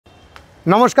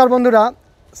नमस्कार बंधुरा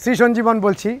श्री सञ्जीवन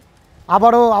बोलছি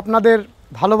আবারও আপনাদের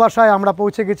ভালোবাসায় আমরা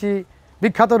পৌঁছে গেছি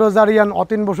বিখ্যাত রোজারিয়ান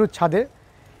অতীন বসুর ছাদে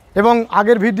এবং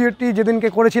আগের ভিডিওটি যেদিনকে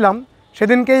করেছিলাম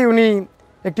সেদিনকেই উনি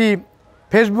একটি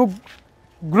ফেসবুক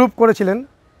গ্রুপ করেছিলেন।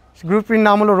 গ্রুপটির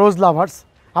নাম হলো রোজ লাভার্স।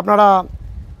 আপনারা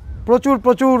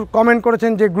প্রচুর কমেন্ট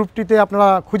করেছেন যে গ্রুপটিতে আপনারা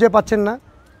খুঁজে পাচ্ছেন না।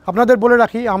 আপনাদের বলে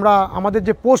রাখি, আমরা আমাদের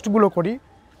যে পোস্টগুলো করি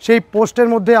সেই পোস্টের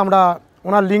মধ্যে আমরা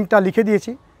ওনার লিঙ্কটা লিখে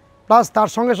দিয়েছি, প্লাস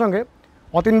তার সঙ্গে সঙ্গে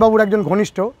অতীনবাবুর একজন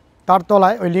ঘনিষ্ঠ তার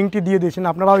তলায় ওই লিঙ্কটি দিয়ে দিয়েছেন।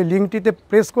 আপনারা ওই লিঙ্কটিতে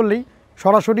প্রেস করলেই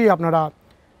সরাসরি আপনারা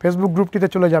ফেসবুক গ্রুপটিতে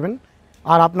চলে যাবেন।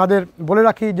 আর আপনাদের বলে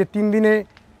রাখি যে 3 দিনে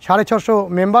 650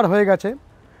 মেম্বার হয়ে গেছে।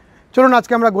 চলুন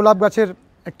আজকে আমরা গোলাপ গাছের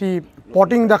একটি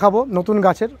পটিং দেখাবো, নতুন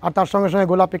গাছের, আর তার সঙ্গে সঙ্গে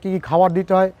গোলাপে কী কী খাবার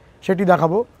দিতে হয় সেটি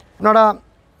দেখাবো। আপনারা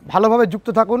ভালোভাবে যুক্ত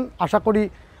থাকুন। আশা করি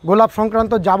গোলাপ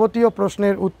সংক্রান্ত যাবতীয়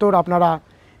প্রশ্নের উত্তর আপনারা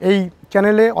এই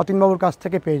চ্যানেলে অতীনবাবুর কাছ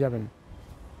থেকে পেয়ে যাবেন।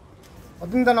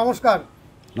 অতীনদা নমস্কার।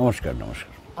 নমস্কার।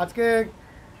 নমস্কার। আজকে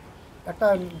একটা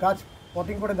গাছ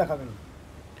পটিং করে দেখাবেন,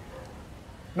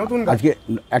 নতুন গাছ। আজকে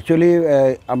অ্যাকচুয়ালি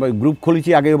আমরা গ্রুপ খুলেছি,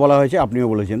 আগেও বলা হয়েছে, আপনিও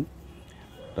বলেছেন।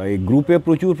 তো এই গ্রুপে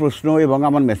প্রচুর প্রশ্ন এবং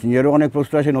আমার মেসেঞ্জারেও অনেক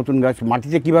প্রশ্ন আছে। নতুন গাছ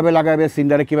মাটিতে কীভাবে লাগাবে,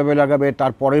 সিন্ডারে কীভাবে লাগাবে,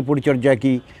 তার পরের পরিচর্যা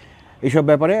কী, এইসব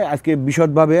ব্যাপারে আজকে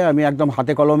বিশদভাবে আমি একদম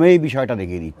হাতে কলমেই বিষয়টা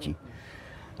দেখিয়ে দিচ্ছি।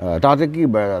 তাতে কি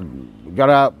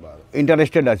যারা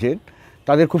ইন্টারেস্টেড আছে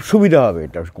তাদের খুব সুবিধা হবে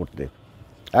এটা করতে।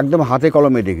 একদম হাতে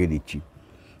কলমে দেখিয়ে দিচ্ছি।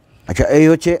 আচ্ছা, এই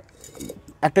হচ্ছে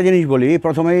একটা জিনিস বলি।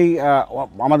 প্রথমেই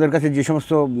আমাদের কাছে যে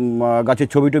সমস্ত গাছের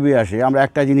ছবি টবি আসে, আমরা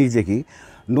একটা জিনিস দেখি,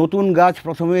 নতুন গাছ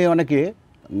প্রথমেই অনেকে,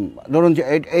 ধরুন যে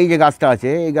এই যে গাছটা আছে,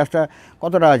 এই গাছটা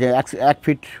কতটা আছে, 1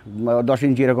 ফিট 10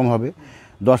 ইঞ্চি এরকম হবে,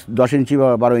 10 ইঞ্চি বা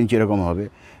 12 ইঞ্চি এরকম হবে।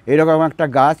 এইরকম একটা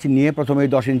গাছ নিয়ে প্রথমেই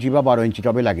 10 ইঞ্চি বা 12 ইঞ্চি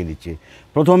টবে লাগিয়ে দিচ্ছে।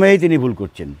 প্রথমেই তিনি ভুল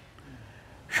করছেন।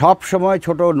 সব সময়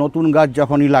ছোট নতুন গাছ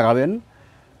যখনই লাগাবেন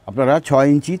আপনারা 6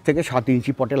 ইঞ্চি থেকে 7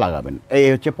 ইঞ্চি পটে লাগাবেন। এই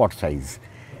হচ্ছে পট সাইজ।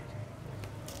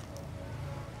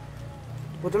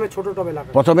 প্রথমে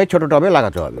ছোট টবে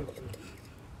লাগাতে হবে।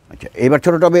 আচ্ছা, এবার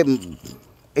ছোট টবে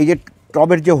এই যে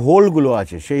টবের যে হোলগুলো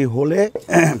আছে সেই হোলে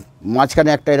মাঝখানে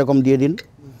একটা এরকম দিয়ে দিন,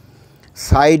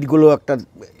 সাইডগুলো একটা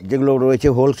যেগুলো রয়েছে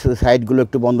হোল সাইডগুলো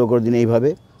একটু বন্ধ করে দিন, এইভাবে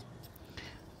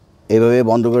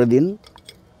বন্ধ করে দিন।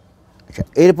 আচ্ছা,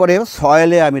 এরপরে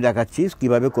সয়েলে আমি দেখাচ্ছি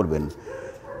কীভাবে করবেন।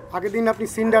 আগের দিন আপনি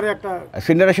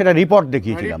সিন্ডারে সেটা রিপোর্ট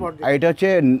দেখিয়েছিলাম, আর এটা হচ্ছে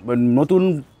নতুন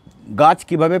গাছ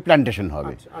কিভাবে প্ল্যান্টেশন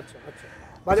হবে।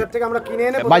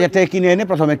 বাজার থেকে কিনে এনে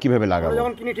প্রথমে কীভাবে লাগাবো,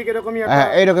 হ্যাঁ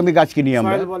এইরকমই গাছ কিনি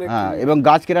আমরা। হ্যাঁ, এবং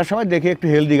গাছ কেনার সময় দেখে একটু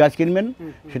হেলদি গাছ কিনবেন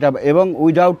সেটা, এবং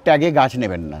উইদাউট ট্যাগে গাছ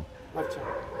নেবেন না।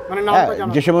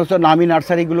 যে সমস্ত নামি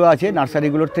নার্সারিগুলো আছে,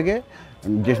 নার্সারিগুলোর থেকে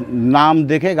যে নাম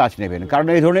দেখে গাছ নেবেন। কারণ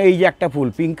এই ধরনের এই যে একটা ফুল,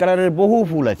 পিঙ্ক কালারের বহু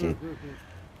ফুল আছে।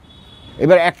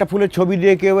 এবার একটা ফুলের ছবি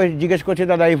দিয়ে কেউ জিজ্ঞেস করছে,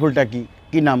 দাদা এই ফুলটা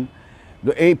কী নাম?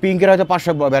 এই পিঙ্কের হয়তো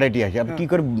 500 ভ্যারাইটি আছে, আপনি কী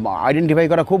করে আইডেন্টিফাই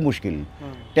করা খুব মুশকিল।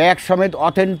 ট্যাগ সমেত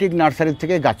অথেন্টিক নার্সারি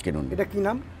থেকে গাছ কিনুন। এটা কী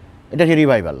নাম? এটা হচ্ছে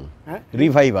রিভাইভাল।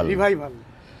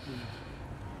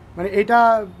 মানে এটা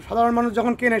সাধারণ মানুষ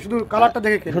যখন কেনে শুধু কালারটা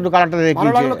দেখে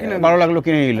ভালো লাগলো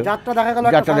কিনে নিল। জাতটা দেখা গেল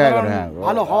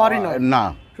ভালো হওয়ারই না,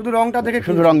 শুধু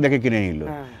রং দেখে কিনে নিল।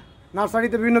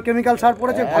 নার্সারিতে বিভিন্ন কেমিক্যাল সার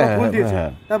পড়েছে, ভালো ফুল দিয়েছে,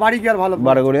 তা বাড়ি গিয়ে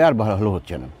আর ভালো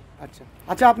হচ্ছে না।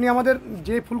 আচ্ছা, আপনি আমাদের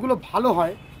যে ফুলগুলো ভালো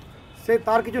হয়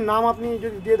তার কিছু নাম আপনি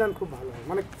যদি দিয়ে দেন খুব ভালো হয়।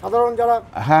 মানে সাধারণ যারা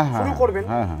শুরু করবেন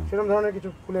সেরকম ধরনের কিছু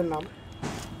ফুলের নাম।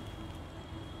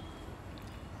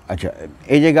 আচ্ছা,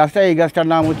 এই যে গাছটা, এই গাছটার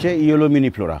নাম হচ্ছে ইয়েলো মিনি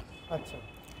ফ্লোরা। আচ্ছা,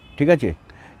 ঠিক আছে।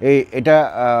 এটা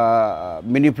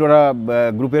মিনি ফ্লোরা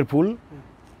গ্রুপের ফুল,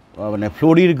 মানে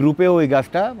ফ্লোরির গ্রুপেও এই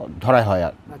গাছটা ধরা হয়।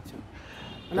 আর আচ্ছা,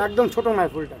 মানে একদম ছোট নয়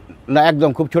ফুলটা? না, একদম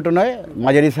খুব ছোট নয়,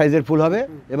 মাঝারি সাইজের ফুল হবে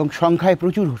এবং সংখ্যায়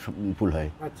প্রচুর ফুল হয়।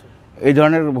 আচ্ছা, এই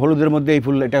ধরনের হলুদের মধ্যে এই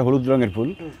ফুল, এটা হলুদ রঙের ফুল,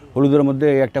 হলুদের মধ্যে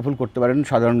এই একটা ফুল করতে পারেন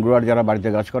সাধারণ গ্রোয়ার যারা বাড়িতে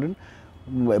গাছ করেন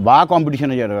বা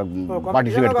কম্পিটিশনে যারা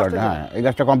পার্টিসিপেট করেন। হ্যাঁ, এই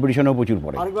গাছটা কম্পিটিশনেও প্রচুর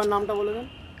পড়ে। আরেকবার নামটা বলে দেন।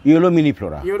 Yellow mini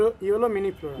Flora.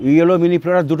 Yellow mini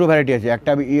ফ্লোরার দুটো ভ্যারাইটি আছে,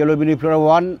 একটা ইয়েলো মিনি ফ্লোরা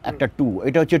 1, একটা 2।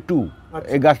 এটা হচ্ছে 2।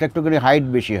 এই গাছটা একটুখানি হাইট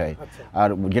বেশি হয়, আর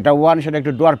যেটা 1 সেটা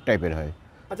একটু ডোয়ার্ফ টাইপের হয়।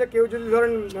 আচ্ছা, কেউ যদি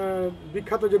ধরেন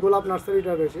বিখ্যাত যে গোলাপ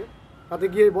নার্সারিটা রয়েছে তাতে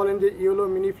গিয়ে বলেন যে ইয়েলো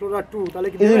মিনি ফ্লোরা 2, তাহলে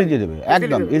কি ইজিলি দিয়ে দেবে?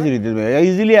 একদম ইজিলি দিয়ে দেবে,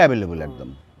 ইজিলি অ্যাভেলেবল একদম।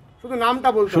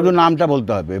 শুধু নামটা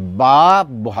বলতে হবে। বা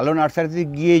ভালো নার্সারিতে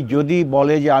গিয়ে যদি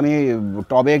বলে যে আমি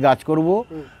টবে গাছ করব,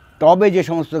 টবে যে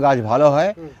সমস্ত গাছ ভালো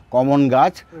হয়, কমন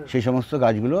গাছ, সেই সমস্ত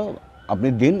গাছগুলো আপনি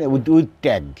দিন উইথ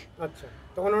ট্যাগ। আচ্ছা,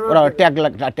 ওরা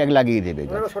ট্যাগ লাগিয়ে দেবে,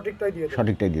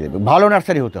 সঠিকটাই দিয়ে দেবে। ভালো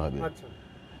নার্সারি হতে হবে।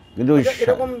 কিন্তু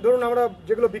এরকম ধরুন আমরা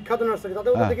যেগুলো বিখ্যাত নার্সারি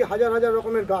তাতেও দেখি হাজার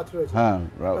রকমের গাছ রয়েছে। হ্যাঁ,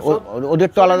 ওদের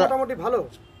তো আলাদা, মোটামুটি ভালো।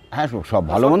 হ্যাঁ সব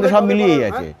ভালো মন্দ সব মিলিয়েই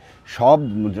আছে সব।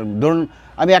 ধরুন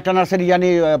আমি একটা নার্সারি জানি,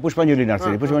 পুষ্পাঞ্জলি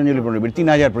নার্সারি, পুষ্পাঞ্জলি প্রণবীর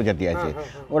 3000 প্রজাতি আছে।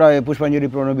 ওরা পুষ্পাঞ্জলি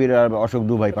প্রণবীর আর অশোক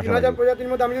দুভাই পাশাপাশি।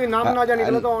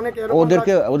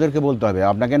 ওদেরকে বলতে হবে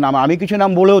আপনাকে নাম, আমি কিছু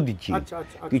নাম বলেও দিচ্ছি,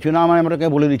 কিছু নাম আমি আপনাকে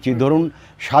বলে দিচ্ছি। ধরুন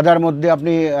সাদার মধ্যে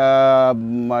আপনি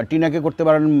টিনাকে করতে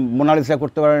পারেন, মোনালিসা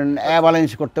করতে পারেন,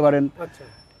 অ্যাভালান্স করতে পারেন।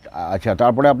 আচ্ছা,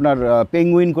 তারপরে আপনার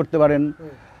পেঙ্গুইন করতে পারেন,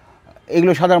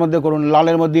 এগুলো সাদার মধ্যে করুন।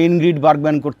 লালের মধ্যে ইনগ্রিড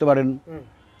বার্গম্যান করতে পারেন,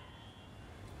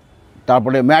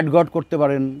 তারপরে ম্যাট গড করতে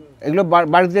পারেন। এগুলো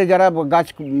বাড়িতে যারা গাছ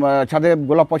ছাদে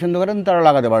গোলাপ পছন্দ করেন তারা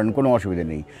লাগাতে পারেন, কোনো অসুবিধা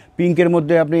নেই। পিঙ্কের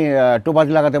মধ্যে আপনি টোপাজ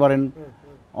লাগাতে পারেন,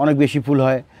 অনেক বেশি ফুল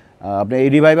হয়। আপনি এই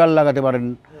রিভাইভাল লাগাতে পারেন,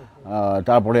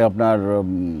 তারপরে আপনার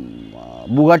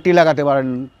বুগাট্টি লাগাতে পারেন।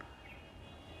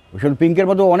 ভীষণ পিঙ্কের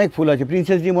মধ্যে অনেক ফুল আছে।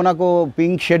 Princess D Monaco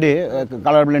pink শেডে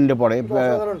colour ব্লেন্ডে পড়ে,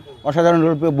 অসাধারণ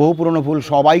রূপে, বহু পুরনো ফুল,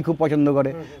 সবাই খুব পছন্দ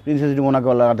করে। প্রিন্সেস ডি মোনাকো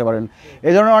লাগাতে পারেন।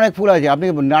 এই ধরনের অনেক ফুল আছে। আপনি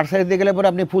নার্সারিতে গেলে পরে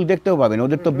আপনি ফুল দেখতেও পাবেন।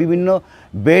 ওদের তো বিভিন্ন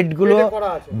বেডগুলো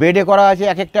বেডে করা আছে,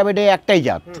 এক একটা বেডে একটাই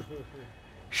জাত।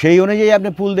 সেই অনুযায়ী আপনি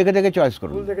ফুল দেখে দেখে চয়েস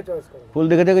করুন, ফুল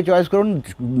দেখে দেখে চয়েস করুন।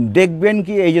 দেখবেন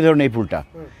কি, এই যে ধরুন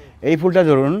এই ফুলটা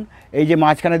ধরুন, এই যে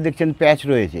মাঝখানে দেখছেন প্যাচ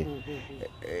রয়েছে,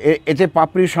 এতে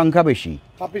পাপড়ির সংখ্যা বেশি,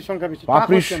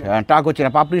 টাক হচ্ছে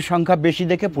না, পাপড়ির সংখ্যা বেশি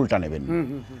দেখে ফুলটা নেবেন।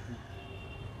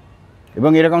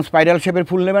 এবং এরকম স্পাইরাল শেপের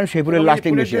ফুল নেবেন, সেই ফুলের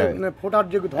লাস্টিং বেশি হবে।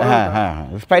 হ্যাঁ হ্যাঁ হ্যাঁ,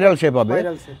 স্পাইরাল শেপ হবে,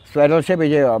 স্পাইরাল শেপ, এই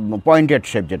যে পয়েন্টেড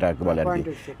শেপ যেটা বলে আর কি।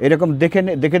 এরকম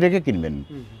দেখে দেখে কিনবেন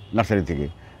নার্সারি থেকে,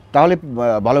 তাহলে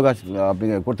ভালো গাছ আপনি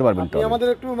করতে পারবেন। তো আমাদের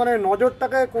একটু মানে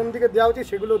নজরটাকে কোন দিকে দেওয়া উচিত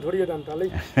সেগুলো ধরিয়ে দেন, তাহলেই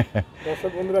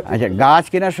দর্শক বন্ধুরা। আচ্ছা, গাছ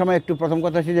কেনার সময় একটু প্রথম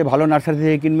কথা হচ্ছে যে ভালো নার্সারি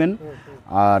থেকে কিনবেন,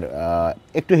 আর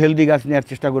একটু হেলদি গাছ নেওয়ার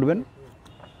চেষ্টা করবেন।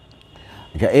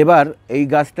 আচ্ছা, এবার এই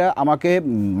গাছটা আমাকে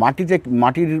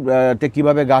মাটিতে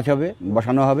কীভাবে গাছ হবে,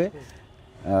 বসানো হবে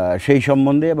সেই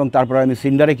সম্বন্ধে, এবং তারপরে আমি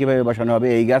সিন্ডারে কীভাবে বসানো হবে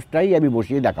এই গাছটাই আমি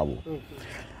বসিয়ে দেখাবো।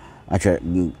 আচ্ছা,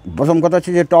 প্রথম কথা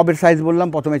হচ্ছে যে টবের সাইজ বললাম,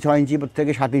 প্রথমে 6 ইঞ্চি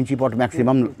থেকে 7 ইঞ্চি পট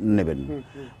ম্যাক্সিমাম নেবেন।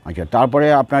 আচ্ছা, তারপরে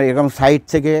আপনার এরকম সাইড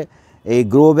থেকে এই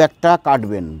গ্রো ব্যাগটা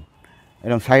কাটবেন।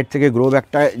 এরকম সাইড থেকে গ্রো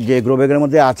ব্যাগটা, যে গ্রো ব্যাগের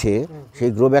মধ্যে আছে সেই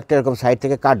গ্রো ব্যাগটা এরকম সাইড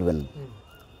থেকে কাটবেন।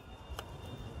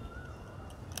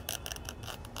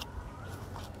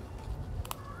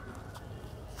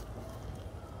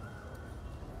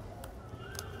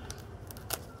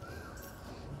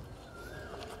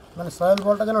 মানে সয়েল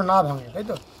বলটা যেন না ভাঙে, তাই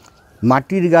তো?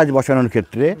 মাটির গাছ বসানোর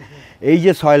ক্ষেত্রে এই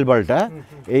যে সয়েল বলটা,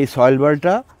 এই সয়েল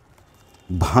বলটা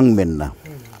ভাঙবেন না,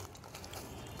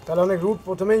 তাহলে অনেক রুট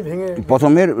প্রথমেই ভেঙে,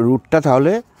 প্রথমের রুটটা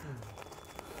তাহলে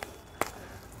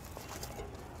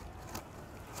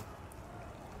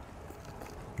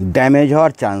ড্যামেজ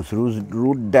হওয়ার চান্স,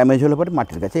 রুট ড্যামেজ হলে পরে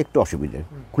মাটির কাছে একটু অসুবিধে।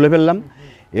 খুলে ফেললাম।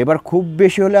 এবার খুব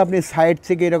বেশি হলে আপনি সাইড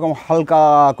থেকে এরকম হালকা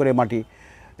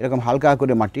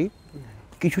করে মাটি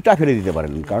কিছুটা ফেলে দিতে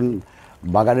পারেন, কারণ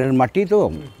বাগানের মাটি তো,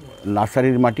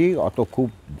 নার্সারির মাটি অত খুব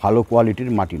ভালো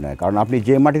কোয়ালিটির মাটি নয়, কারণ আপনি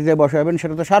যে মাটিতে বসাবেন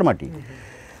সেটা তো সার মাটি।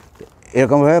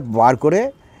 এরকমভাবে বার করে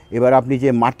এবার আপনি যে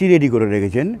মাটি রেডি করে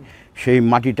রেখেছেন সেই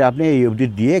মাটিটা আপনি এই অবধি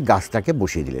দিয়ে গাছটাকে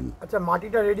বসিয়ে দিলেন। আচ্ছা,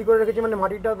 মাটিটা রেডি করে রেখেছি মানে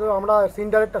মাটিটা তো আমরা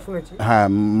সিন্ডারেরটা শুনেছি। হ্যাঁ,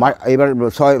 এবার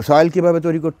সয়েল কীভাবে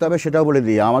তৈরি করতে হবে সেটাও বলে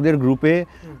দিই। আমাদের গ্রুপে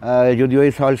যদিও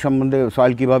এই সয়েল সম্বন্ধে,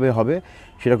 সয়েল কীভাবে হবে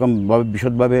সেরকমভাবে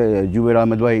বিশদভাবে জুবের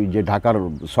আহমেদ ভাই, যে ঢাকার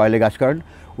সয়েলে গাছ করেন,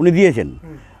 উনি দিয়েছেন।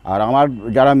 আর আমার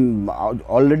যারা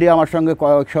অলরেডি আমার সঙ্গে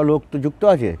কয়েকশো লোক তো যুক্ত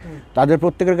আছে, তাদের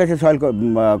প্রত্যেকের কাছে সয়েল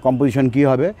কম্পোজিশন কী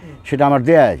হবে সেটা আমার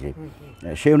দেয়া আছে,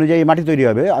 সেই অনুযায়ী মাটি তৈরি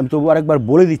হবে। আমি তবু আরেকবার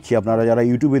বলে দিচ্ছি, আপনারা যারা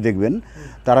ইউটিউবে দেখবেন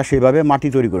তারা সেভাবে মাটি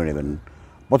তৈরি করে নেবেন।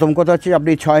 প্রথম কথা হচ্ছে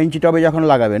আপনি 6 ইঞ্চি টবে যখন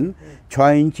লাগাবেন, 6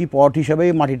 ইঞ্চি পট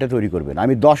হিসাবেই মাটিটা তৈরি করবেন।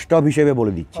 আমি 10 টব হিসেবে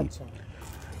বলে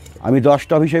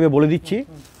দিচ্ছি।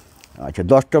 আচ্ছা,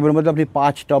 10 টবের মধ্যে আপনি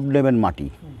 5 টব নেবেন মাটি,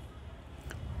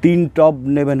 3 টব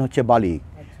নেবেন হচ্ছে বালি।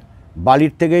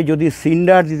 বালির থেকে যদি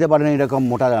সিন্ডার দিতে পারেন, এরকম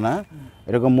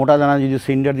মোটা দানা যদি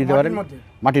সিন্ডার দিতে পারেন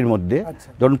মাটির মধ্যে,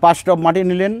 ধরুন 5 টব মাটি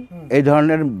নিলেন, এই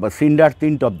ধরনের সিন্ডার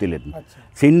 3 টব দিলেন।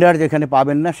 সিন্ডার যেখানে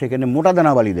পাবেন না সেখানে মোটা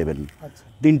দানা বালি দেবেন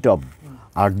 3 টব,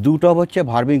 আর 2 টব হচ্ছে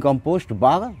ভার্মি কম্পোস্ট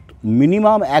বা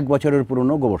মিনিমাম 1 বছরের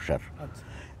পুরনো গোবর সার।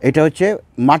 এটা হচ্ছে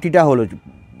মাটিটা হলো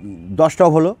 10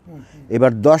 টব হলো।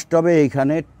 এবার 10 টবে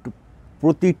এইখানে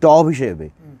প্রতি টব হিসেবে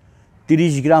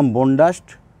 30 গ্রাম বনডাস্ট,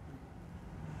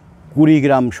 20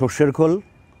 গ্রাম সর্ষের খোল,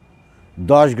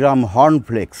 10 গ্রাম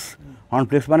হর্নফ্লেক্স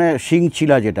মানে শিং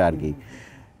চিলা যেটা আর কি,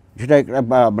 সেটা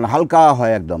মানে হালকা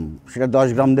হয় একদম, সেটা 10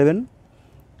 গ্রাম দেবেন।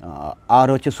 আর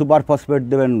হচ্ছে সুপার ফসফেট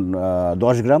দেবেন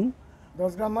 10 গ্রাম।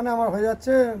 10 গ্রাম মানে আমার হয়ে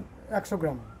যাচ্ছে 100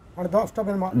 গ্রাম, মানে 10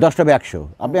 টবে 100।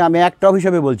 আমি 1 টব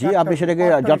হিসেবে বলছি, আপনি সেটাকে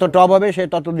যত টব হবে সে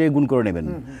তত দিয়ে গুণ করে নেবেন।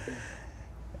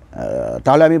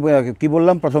 তাহলে আমি কি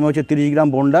বললাম, প্রথমে হচ্ছে 30 গ্রাম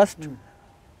বোনডাস্ট,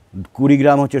 20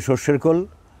 গ্রাম হচ্ছে সর্ষের খোল,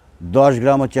 10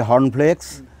 গ্রাম হচ্ছে হর্নফ্লেক্স,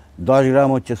 10 গ্রাম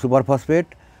হচ্ছে সুপার ফসফেট,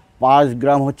 5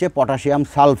 গ্রাম হচ্ছে পটাশিয়াম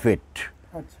সালফেট।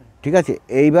 ঠিক আছে,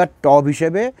 এইবার টব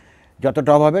হিসেবে যত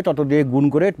টব হবে তত দিয়ে গুণ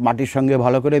করে মাটির সঙ্গে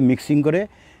ভালো করে মিক্সিং করে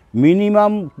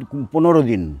মিনিমাম 15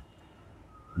 দিন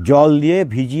জল দিয়ে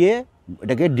ভিজিয়ে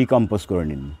এটাকে ডিকম্পোজ করে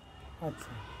নিন।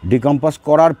 ডিকম্পোজ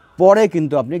করার পরে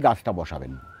কিন্তু আপনি গাছটা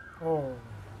বসাবেন।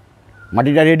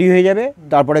 মাটিটা রেডি হয়ে যাবে,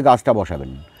 তারপরে গাছটা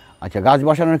বসাবেন। আচ্ছা, গাছ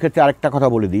বসানোর ক্ষেত্রে আরেকটা কথা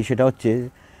বলে দিই, সেটা হচ্ছে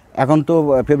এখন তো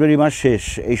ফেব্রুয়ারি মাস শেষ,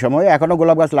 এই সময় এখনও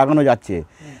গোলাপ গাছ লাগানো যাচ্ছে।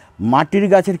 মাটির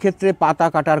গাছের ক্ষেত্রে পাতা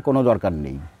কাটার কোনো দরকার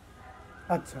নেই।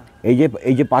 আচ্ছা,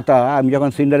 এই যে পাতা আমি যখন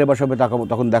সিন্ডারে বসাবো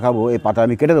তখন দেখাবো, এই পাতা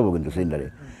আমি কেটে দেবো কিন্তু সিন্ডারে।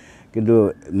 কিন্তু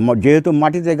যেহেতু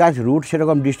মাটিতে গাছ রুট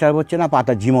সেরকম ডিস্টার্ব হচ্ছে না,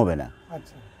 পাতা ঝিমোবে না।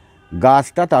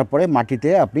 গাছটা তারপরে মাটিতে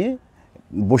আপনি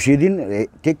বসিয়ে দিন।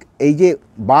 ঠিক এই যে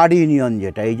বার্ড ইউনিয়ন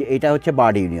যেটা, এই যে এটা হচ্ছে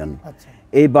বার্ড ইউনিয়ন,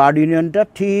 এই বার্ড ইউনিয়নটা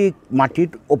ঠিক মাটির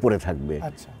ওপরে থাকবে,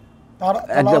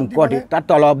 একদম তার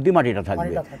তলা অবধি মাটিটা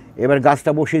থাকবে। এবার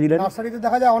গাছটা বসিয়ে দিলেন। নার্সারিতে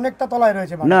দেখা যায় অনেকটা তলায়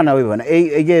রয়েছে। না না, ওইভাবে না,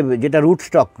 এই যে যেটা রুট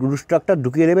স্টকটা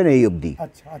ঢুকিয়ে দেবেন এই অবধি।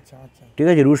 আচ্ছা আচ্ছা আচ্ছা, ঠিক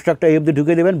আছে, রুট স্টকটা এই অবধি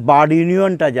ঢুকিয়ে দেবেন। বার্ড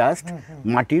ইউনিয়নটা জাস্ট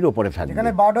মাটির ওপরে থাকবে,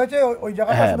 এখানে বার্ড হয়েছে ওই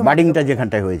জায়গায়, হ্যাঁ, বার্ডিংটা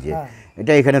যেখানটায় হয়েছে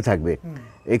এটা এখানে থাকবে।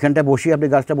 এইখানটা বসিয়ে আপনি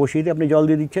গাছটা বসিয়ে দিয়ে আপনি জল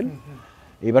দিয়ে দিচ্ছেন।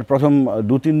 এবার প্রথম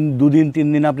 2-3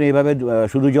 দিন আপনি এভাবে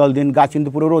শুধু জল দিন। গাছ কিন্তু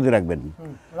পুরো রোদে রাখবেন,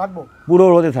 পুরো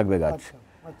রোদে থাকবে গাছ।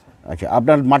 আচ্ছা,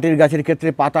 আপনার মাটির গাছের ক্ষেত্রে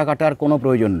পাতা কাটার কোনো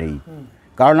প্রয়োজন নেই,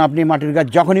 কারণ আপনি মাটির গাছ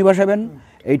যখনই বসাবেন,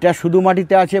 এইটা শুধু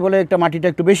মাটিতে আছে বলে একটা মাটিটা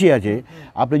একটু বেশি আছে।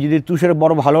 আপনি যদি তুষের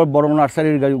ভালো বড়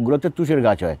নার্সারির গাছগুলোতে তুষের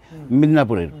গাছ হয়,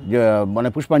 মিদনাপুরের যে মানে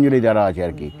পুষ্পাঞ্জলি যারা আছে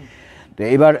আর কি, তো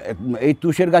এবার এই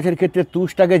তুষের গাছের ক্ষেত্রে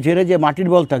তুষটাকে ঝেড়ে যে মাটির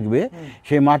বল থাকবে,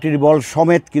 সেই মাটির বল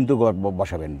সমেত কিন্তু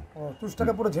বসাবেন।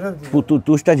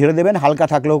 তুষটা ঝেড়ে দেবেন, হালকা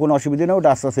থাকলেও কোনো অসুবিধা নেই, ওটা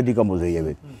আস্তে আস্তে ডিকম্পোজ হয়ে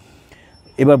যাবে।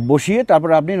 এবার বসিয়ে তারপর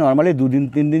আপনি নর্মালি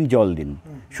 2-3 দিন জল দিন,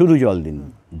 শুধু জল দিন।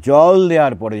 জল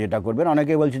দেওয়ার পরে যেটা করবেন,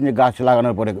 অনেকে বলছেন যে গাছ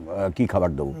লাগানোর পরে কী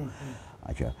খাবার দেবো।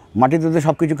 আচ্ছা, মাটিতে তো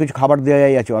সব কিছু খাবার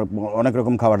দেওয়াই আছে, অনেক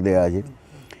রকম খাবার দেওয়া আছে।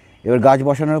 এবার গাছ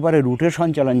বসানোর পরে রুটের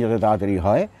সঞ্চালন যাতে তাড়াতাড়ি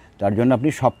হয়, তার জন্য আপনি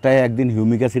সপ্তাহে 1 দিন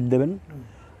হিউমিক অ্যাসিড দেবেন।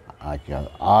 আচ্ছা,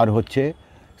 আর হচ্ছে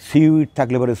সিউইড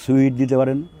থাকলে পরে সুইড দিতে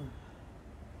পারেন।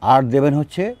 আর দেবেন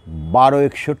হচ্ছে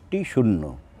 1261-0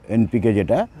 NPK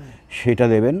যেটা, সেটা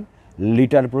দেবেন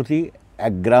লিটার প্রতি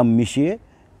 1 গ্রাম মিশিয়ে।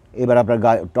 এবার আপনার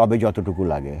টবে যতটুকু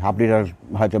লাগে, হাফ লিটার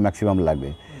হয়তো ম্যাক্সিমাম লাগবে।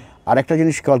 আর একটা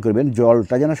জিনিস খেয়াল করবেন,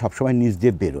 জলটা যেন সবসময় নিচ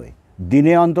দিয়ে বেরোয়,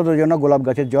 দিনে অন্তত যেন গোলাপ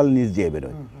গাছের জল নিচ দিয়ে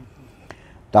বেরোয়।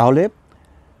 তাহলে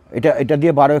এটা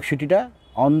দিয়ে 1261টা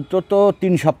অন্তত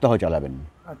 3 সপ্তাহ চালাবেন।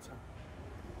 আচ্ছা,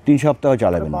 3 সপ্তাহ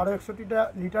চালাবেন। 1261টা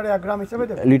লিটারে 1 গ্রাম হিসেবে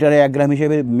দেবেন, লিটারে 1 গ্রাম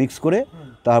হিসেবে মিক্স করে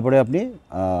তারপরে আপনি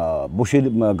বসিয়ে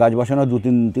গাছ বসানো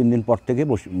 2-3 দিন পর থেকে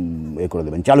করে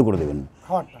দেবেন, চালু করে দেবেন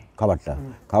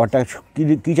খাবারটা।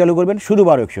 কী চালু করবেন? শুধু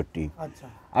 1261। আচ্ছা,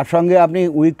 আর সঙ্গে আপনি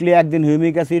উইকলি 1 দিন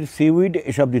হিউমিক অ্যাসিড, সিউইড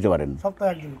এসব দিতে পারেন,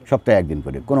 সপ্তাহে 1 দিন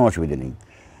করে, কোনো অসুবিধা নেই।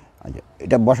 আচ্ছা,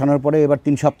 এটা বসানোর পরে এবার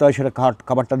 3 সপ্তাহ সেটা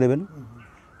খাবারটা দেবেন।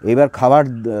 এবার খাবার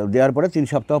দেওয়ার পরে 3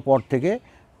 সপ্তাহ পর থেকে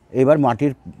এবার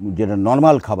মাটির যেটা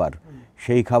নর্মাল খাবার,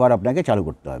 সেই খাবার আপনাকে চালু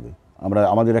করতে হবে।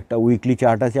 আমাদের একটা উইকলি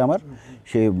চার্ট আছে আমার,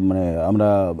 সেই মানে আমরা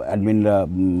অ্যাডমিনরা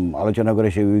আলোচনা করে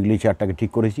সেই উইকলি চার্টটাকে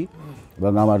ঠিক করেছি।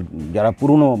 এবং আমার যারা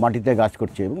পুরনো মাটিতে গাছ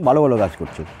করছে এবং ভালো ভালো গাছ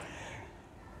করছে,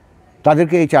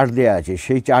 তাদেরকে এই চার্ট দেওয়া আছে,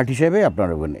 সেই চার্ট হিসেবে আপনারা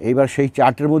নেবেন। এইবার সেই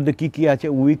চার্টের মধ্যে কি কি আছে,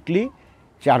 উইকলি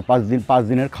 4-5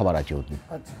 দিনের খাবার আছে ওতে।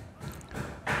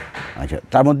 আচ্ছা,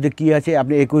 তার মধ্যে কি আছে,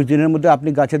 আপনি 21 দিনের মধ্যে আপনি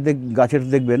গাছের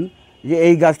দেখবেন যে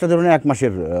এই গাছটা ধরুন 1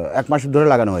 মাসের ধরে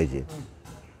লাগানো হয়েছে,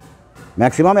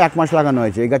 ম্যাক্সিমাম 1 মাস লাগানো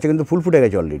হয়েছে। এই গাছে কিন্তু ফুল ফুটে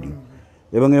গেছে অলরেডি,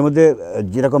 এবং এর মধ্যে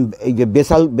যেরকম এই যে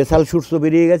বেসাল শুটসও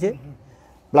বেরিয়ে গেছে,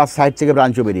 প্লাস সাইড থেকে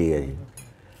ব্রাঞ্চও বেরিয়ে গেছে।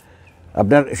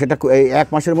 আপনার সেটা এই 1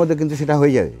 মাসের মধ্যে কিন্তু সেটা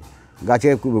হয়ে যাবে, গাছে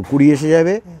কুড়ি এসে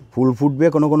যাবে, ফুল ফুটবে,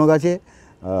 কোনো গাছে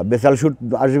বেসাল শুট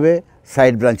আসবে,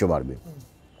 সাইড ব্রাঞ্চও বাড়বে।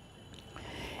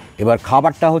 এবার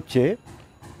খাবারটা হচ্ছে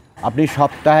আপনি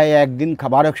সপ্তাহে 1 দিন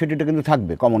 1261টা কিন্তু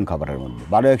থাকবে কমন খাবারের মধ্যে।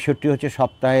 1261 হচ্ছে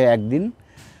সপ্তাহে 1 দিন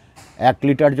 1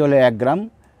 লিটার জলে 1 গ্রাম,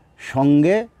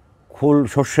 সঙ্গে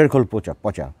সর্ষের খোল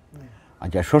পচা।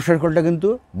 আচ্ছা, সর্ষের খোলটা কিন্তু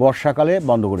বর্ষাকালে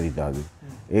বন্ধ করে দিতে হবে।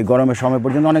 এই গরমের সময়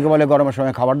পর্যন্ত, অনেকে বলে গরমের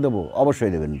সময় খাবার দেবো,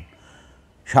 অবশ্যই দেবেন।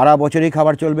 সারা বছরই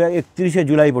খাবার চলবে 31শে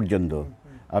জুলাই পর্যন্ত।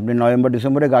 আপনি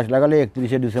নভেম্বর-ডিসেম্বরে গাছ লাগালে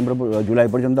 31শে জুলাই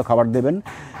পর্যন্ত খাবার দেবেন।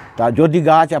 তা যদি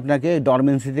গাছ আপনাকে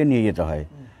ডরমেন্সিতে নিয়ে যেতে হয়,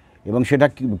 এবং সেটা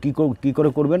কী করে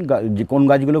করবেন, কোন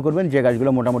গাছগুলো করবেন, যে গাছগুলো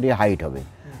মোটামুটি হাইট হবে,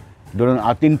 ধরুন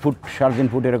 3 ফুট 3.5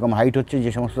 ফুট এরকম হাইট হচ্ছে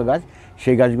যে সমস্ত গাছ,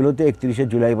 সেই গাছগুলোতে 31শে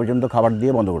জুলাই পর্যন্ত খাবার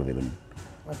দিয়ে বন্ধ করে দেবেন।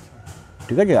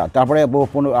 ঠিক আছে। তারপরে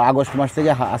আগস্ট মাস থেকে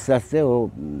আস্তে আস্তে ও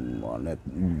মানে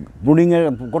প্রুনিংয়ের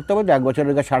করতে হবে, তো 1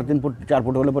 বছরের গাছ 3.5 ফুট 4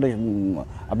 ফুট হলে পরে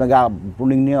আপনাকে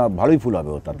প্রুনিং নিয়ে ভালোই ফুল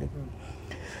হবে ও তাতে।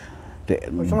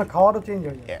 ওই সময় খাওয়ারও চেঞ্জ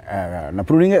হয়ে যায় না,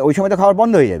 প্রুনিংয়ে ওই সময় তো খাবার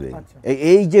বন্ধ হয়ে যাবে।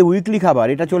 এই যে উইকলি খাবার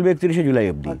এটা চলবে 31শে জুলাই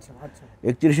অবধি।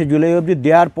 31শে জুলাই অবধি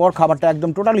দেওয়ার পর খাবারটা একদম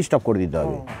টোটালি স্টপ করে দিতে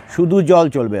হবে, শুধু জল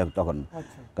চলবে তখন।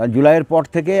 কারণ জুলাইয়ের পর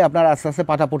থেকে আপনার আস্তে আস্তে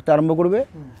পাতা পড়তে আরম্ভ করবে।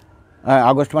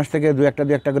 আগস্ট মাস থেকে দু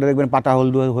একটা করে দেখবেন পাতা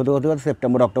হলদু হতে হতে হতে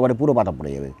সেপ্টেম্বর অক্টোবরে পুরো পাতা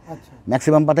পড়ে যাবে,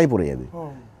 ম্যাক্সিমাম পাতাই পড়ে যাবে।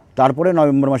 তারপরে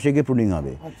নভেম্বর মাসে গিয়ে প্রুনিং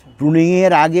হবে।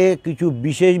 প্রুনিংয়ের আগে কিছু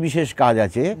বিশেষ বিশেষ কাজ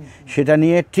আছে, সেটা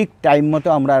নিয়ে ঠিক টাইম মতো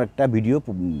আমরা একটা ভিডিও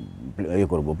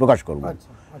প্রকাশ করব।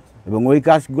 এবং ওই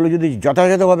কাজগুলো যদি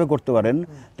যথাযথভাবে করতে পারেন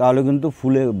তাহলে কিন্তু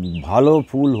ফুলে ভালো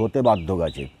ফুল হতে বাধ্য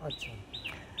গাছে।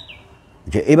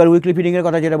 যে এবার উইকলি ফিডিংয়ের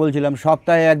কথা যেটা বলছিলাম,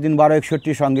 সপ্তাহে 1 দিন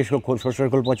 12-61 সঙ্গে শস্যের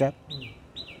খোল পচা,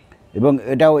 এবং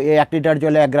এটাও 1 লিটার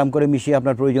জলে 1 গ্রাম করে মিশিয়ে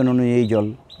আপনার প্রয়োজন অনুযায়ী জল।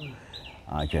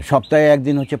 আচ্ছা, সপ্তাহে 1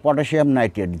 দিন হচ্ছে পটাশিয়াম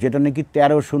নাইট্রেট, যেটা নাকি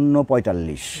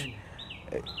 13-0-45,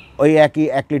 ওই একই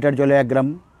 1 লিটার জলে 1 গ্রাম।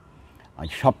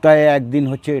 আচ্ছা, সপ্তাহে 1 দিন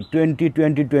হচ্ছে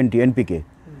 20-20-20 এনপিকে,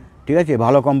 ঠিক আছে।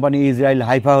 ভালো কোম্পানি ইসরায়েল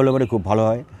হাইফা হলে পরে খুব ভালো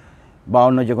হয়, বা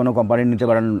অন্য যে কোনো কোম্পানি নিতে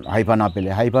পারেন হাইফা না পেলে,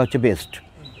 হাইফা হচ্ছে বেস্ট।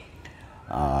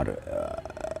 আর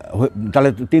তাহলে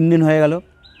 3 দিন হয়ে গেল।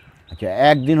 আচ্ছা,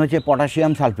 1 দিন হচ্ছে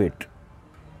পটাশিয়াম সালফেট,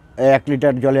 1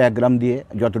 লিটার জলে 1 গ্রাম দিয়ে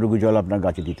যতটুকু জল আপনার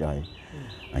গাছে দিতে হয়।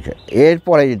 আচ্ছা,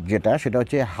 এরপরে যেটা সেটা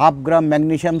হচ্ছে 1/2 গ্রাম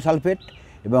ম্যাগনেসিয়াম সালফেট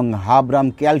এবং 1/2 গ্রাম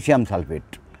ক্যালসিয়াম সালফেট।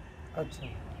 আচ্ছা,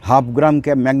 1/2 গ্রাম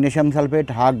ম্যাগনেসিয়াম সালফেট,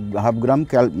 1/2 গ্রাম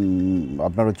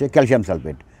আপনার হচ্ছে ক্যালসিয়াম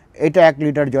সালফেট। এটা 1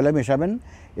 লিটার জলে মেশাবেন,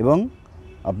 এবং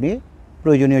আপনি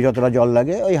প্রয়োজনীয় যতটা জল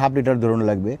লাগে ওই 1/2 লিটার ধরুন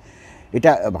লাগবে।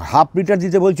 এটা 1/2 লিটার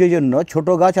দিতে বলছি এই জন্য,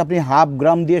 ছোটো গাছ আপনি 1/2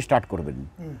 গ্রাম দিয়ে স্টার্ট করবেন।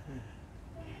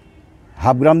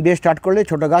 1/2 গ্রাম দিয়ে স্টার্ট করলে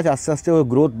ছোটো গাছ আস্তে আস্তে ওই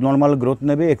গ্রোথ, নর্মাল গ্রোথ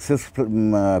নেবে, এক্সেস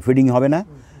ফিডিং হবে না।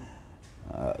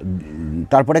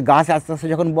 তারপরে গাছ আস্তে আস্তে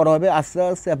যখন বড় হবে আস্তে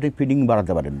আস্তে আপনি ফিডিং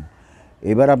বাড়াতে পারেন।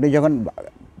 এবার আপনি যখন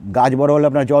গাছ বড় হলে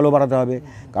আপনার জলও বাড়াতে হবে,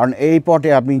 কারণ এই পটে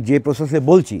আপনি যে প্রসেসে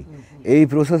বলছি এই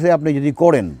প্রসেসে আপনি যদি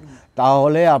করেন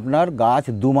তাহলে আপনার গাছ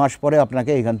 2 মাস পরে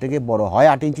আপনাকে এখান থেকে বড় হয়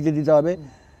 8 ইঞ্চিতে দিতে হবে,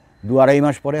 2-2.5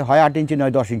 মাস পরে হয় 8 ইঞ্চি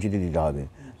নয় 10 ইঞ্চিতে দিতে হবে।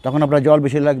 তখন আপনার জল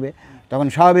বেশি লাগবে, তখন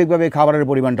স্বাভাবিকভাবে খাবারের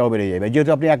পরিমাণটাও বেড়ে যাবে,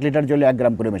 যেহেতু আপনি 1 লিটার জলে 1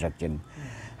 গ্রাম করে মেশাচ্ছেন।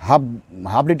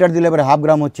 হাফ লিটার দিলে পরে 1/2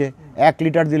 গ্রাম হচ্ছে, 1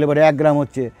 লিটার দিলে পরে 1 গ্রাম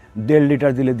হচ্ছে, 1.5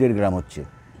 লিটার দিলে 1.5 গ্রাম হচ্ছে।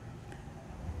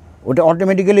 ওটা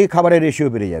অটোমেটিক্যালি খাবারের রেশিও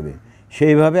বেড়ে যাবে।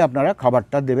 সেইভাবে আপনারা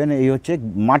খাবারটা দেবেন। এই হচ্ছে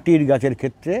মাটির গাছের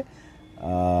ক্ষেত্রে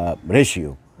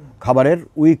রেশিও, খাবারের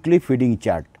উইকলি ফিডিং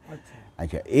চার্ট।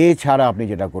 আচ্ছা, এছাড়া আপনি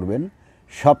যেটা করবেন,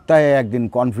 সপ্তাহে 1 দিন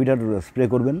কনফিডার স্প্রে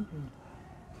করবেন,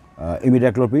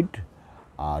 ইমিডাক্লোপিড,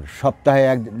 আর সপ্তাহে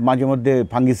মাঝে মধ্যে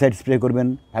ফাঙ্গিসাইড স্প্রে করবেন।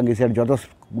 ফাঙ্গিসাইড যত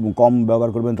কম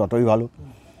ব্যবহার করবেন ততই ভালো।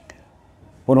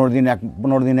 15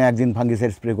 দিনে 1 দিন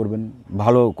ফাঙ্গিসাইড স্প্রে করবেন,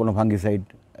 ভালো কোনো ফাঙ্গিসাইড,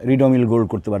 রিডোমিল গোল্ড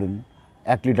করতে পারেন,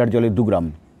 1 লিটার জলে 2 গ্রাম।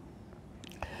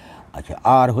 আচ্ছা,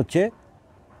 আর হচ্ছে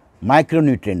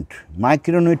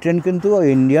মাইক্রোনিউট্রেন্ট কিন্তু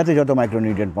ইন্ডিয়াতে যত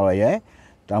মাইক্রোনিউট্রেন্ট পাওয়া যায়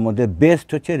তার মধ্যে বেস্ট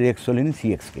হচ্ছে রেক্সোলিন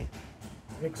সিএক্সকে।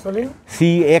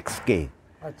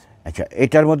 আচ্ছা,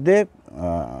 এটার মধ্যে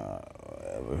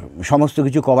সমস্ত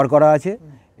কিছু কভার করা আছে,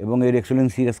 এবং এই রেক্সোলিন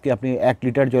সিএক্সকে আপনি 1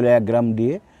 লিটার জলে 1 গ্রাম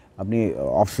দিয়ে আপনি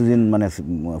অফ সিজন মানে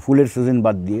ফুলের সিজন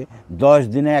বাদ দিয়ে 10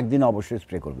 দিনে 1 দিন অবশ্যই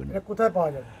স্প্রে করবেন। এটা কোথায় পাওয়া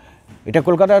যাবে? এটা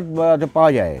কলকাতাতে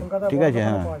পাওয়া যায়, ঠিক আছে।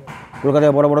 হ্যাঁ,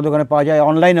 কলকাতায় বড় বড় দোকানে পাওয়া যায়,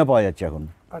 অনলাইনেও পাওয়া যাচ্ছে এখন।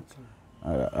 আচ্ছা,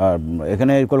 আর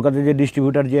এখানে কলকাতায় যে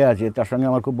ডিস্ট্রিবিউটার যে আছে তার সঙ্গে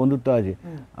আমার খুব বন্ধুত্ব আছে,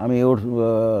 আমি ওর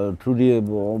থ্রু দিয়ে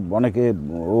অনেকে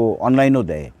ও অনলাইনেও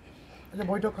দেয়।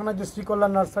 বৈঠকখানা যে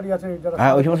শ্রীকল্যাণ নার্সারি আছে,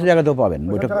 হ্যাঁ, ওই সমস্ত জায়গাতেও পাবেন,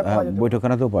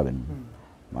 বৈঠকখানাতেও পাবেন।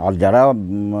 আর যারা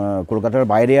কলকাতার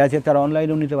বাইরে আছে তারা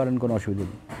অনলাইনেও নিতে পারেন, কোনো অসুবিধা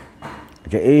নেই।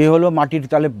 আচ্ছা, এই হলো মাটির,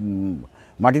 তাহলে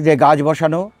মাটিতে গাছ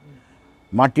বসানো,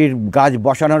 মাটির গাছ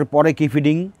বসানোর পরে কি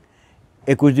ফিডিং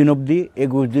 21 দিন অবধি,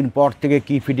 21 দিন পর থেকে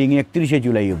কি ফিডিং 31শে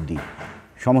জুলাই অবধি,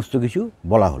 সমস্ত কিছু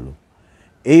বলা হলো।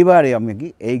 এইবারে আমি কি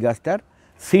এই গাছটার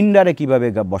সিন্ডারে কীভাবে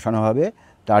বসানো হবে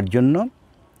তার জন্য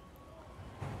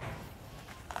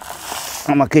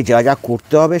আমাকে যা যা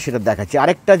করতে হবে সেটা দেখাচ্ছি।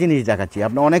 আরেকটা জিনিস দেখাচ্ছি,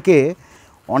 আপনার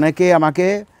অনেকে আমাকে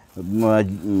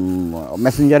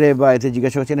মেসেঞ্জারে বা এতে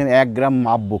জিজ্ঞাসা করছেন 1 গ্রাম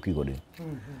মাপবো কী করে।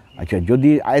 আচ্ছা, যদি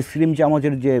আইসক্রিম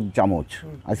চামচের যে চামচ,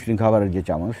 আইসক্রিম খাবারের যে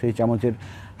চামচ, সেই চামচের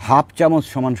 1/2 চামচ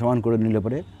সমান সমান করে নিলে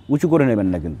পরে, উঁচু করে নেবেন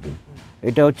না কিন্তু,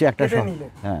 এটা হচ্ছে একটা,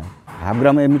 হ্যাঁ, 1/2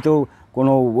 গ্রাম এমনিতেও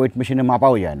কোনো ওয়েট মেশিনে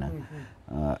মাপাও যায় না,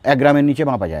 1 গ্রামের নিচে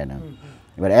মাপা যায় না।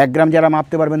 এবার 1 গ্রাম যারা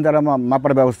মাপতে পারবেন তারা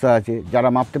মাপার ব্যবস্থা আছে, যারা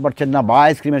মাপতে পারছেন না বা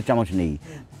আইসক্রিমের চামচ নেই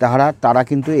তারা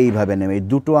কিন্তু এইভাবে নেবে, এই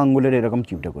 2টো আঙ্গুলের এরকম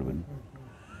চিমটা করবেন,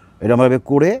 এরকমভাবে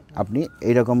করে আপনি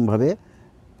এইরকমভাবে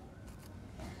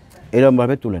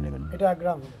এরকমভাবে তুলে নেবেন। এটা 1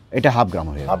 গ্রাম, এটা হাফ গ্রাম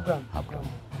হয়ে হাফ গ্রাম, হাফ গ্রাম।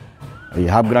 এই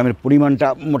হাফ গ্রামের পরিমাণটা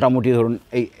মোটামুটি ধরুন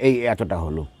এই এতটা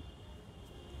হলো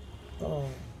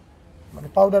মানে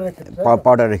পাউডারের ক্ষেত্রে।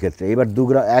 পাউডারের ক্ষেত্রে এবার 2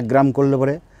 গ্রাম 1 গ্রাম করলে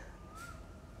পরে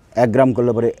 1 গ্রাম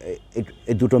করলে পরে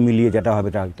এই দুটো মিলিয়ে যেটা হবে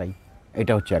তাই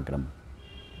এটা হচ্ছে 1 গ্রাম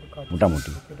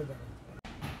মোটামুটি।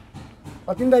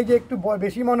 অতীন দা, এই যে একটু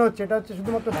বেশি মনে হচ্ছে, এটা হচ্ছে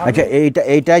শুধুমাত্র আচ্ছা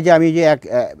এইটাই যে আমি যে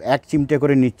এক চিমটে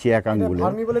করে নিচ্ছি 1 আঙ্গুলে,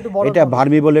 এটা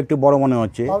ভার্মি বলে একটু বড় মনে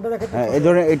হচ্ছে। এই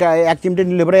ধরনের এটা 1 চিমটে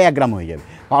নিলে পরে 1 গ্রাম হয়ে যাবে।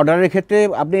 পাউডারের ক্ষেত্রে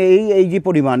আপনি এই যে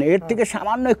পরিমাণ এর থেকে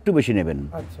সামান্য একটু বেশি নেবেন,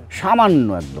 সামান্য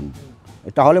একদম,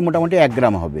 তাহলে মোটামুটি 1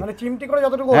 গ্রাম হবে। চিমটে করে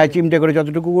যতটুকু, হ্যাঁ, চিমটে করে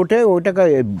যতটুকু ওঠে ওইটাকে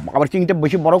আবার চিংটা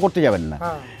বেশি বড় করতে যাবেন না।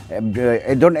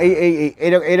 ধরুন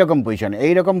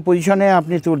এইরকম পজিশনে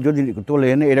আপনি যদি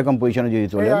তোলেন, এরকম পজিশনে যদি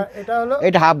তোলেন,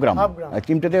 এটা হাফ গ্রাম।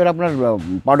 চিমটাতে এবার আপনার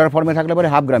পাউডার ফর্মে থাকলে পরে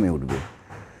হাফ গ্রামে উঠবে।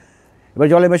 এবার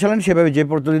জলে মেশালেন সেভাবে যে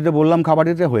পদ্ধতিতে বললাম খাবার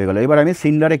দিতে হয়ে গেল। এবার আমি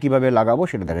সিন্ডারে কীভাবে লাগাবো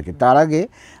সেটা দেখাচ্ছি। তার আগে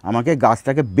আমাকে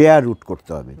গাছটাকে বেয়ার রুট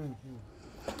করতে হবে।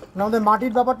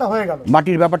 মাটির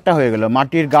ব্যাপারটা হয়ে গেল।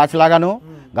 মাটির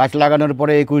গাছ লাগানোর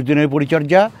পরে 21 দিনের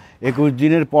পরিচর্যা, 21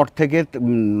 দিনের পর থেকে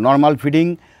নর্মাল ফিডিং,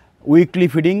 উইকলি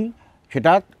ফিডিং,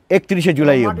 সেটা 31শে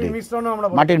জুলাই অবধি।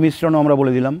 মাটির মিশ্রণও আমরা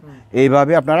বলে দিলাম।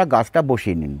 এইভাবে আপনারা গাছটা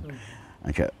বসিয়ে নিন।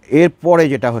 আচ্ছা, এরপরে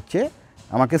যেটা হচ্ছে,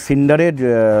 আমাকে সিন্ডারের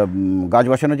গাছ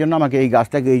বসানোর জন্য আমাকে এই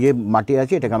গাছটাকে, এই যে মাটি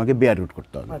আছে এটাকে আমাকে বেয়ার রুট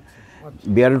করতে হবে।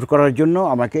 বেয়ার রুট করার জন্য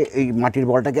আমাকে এই মাটির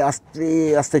বলটাকে আস্তে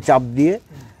আস্তে চাপ দিয়ে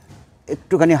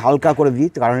একটুখানি হালকা করে দিই,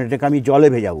 কারণ এটাকে আমি জলে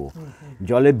ভেজাবো।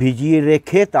 জলে ভিজিয়ে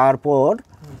রেখে তারপর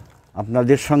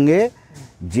আপনাদের সঙ্গে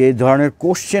যে ধরনের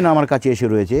কোশ্চেন আমার কাছে এসে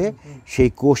রয়েছে সেই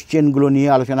কোশ্চেনগুলো নিয়ে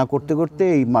আলোচনা করতে করতে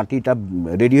এই মাটিটা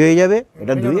রেডি হয়ে যাবে।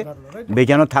 এটা ধুয়ে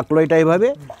ভেজানো থাকলো এটা এইভাবে,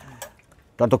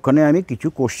 ততক্ষণে আমি কিছু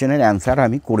কোশ্চেনের অ্যান্সার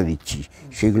আমি করে দিচ্ছি,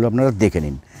 সেগুলো আপনারা দেখে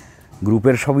নিন।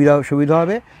 গ্রুপের সুবিধা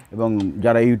হবে এবং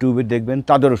যারা ইউটিউবে দেখবেন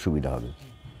তাদেরও সুবিধা হবে।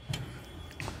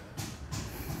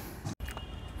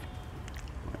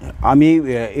 আমি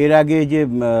এর আগে যে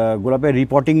গোলাপের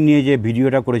রিপোর্টিং নিয়ে যে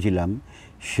ভিডিওটা করেছিলাম,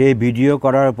 সেই ভিডিও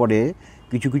করার পরে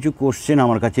কিছু কিছু কোশ্চেন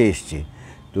আমার কাছে এসছে।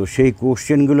 তো সেই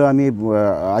কোশ্চেনগুলো আমি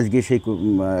আজকে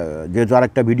যেহেতু আর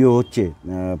একটা ভিডিও হচ্ছে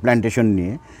প্ল্যান্টেশন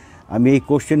নিয়ে, আমি এই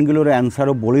কোশ্চেনগুলোর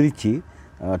অ্যান্সারও বলে দিচ্ছি,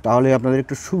 তাহলে আপনাদের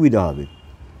একটু সুবিধা হবে।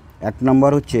 1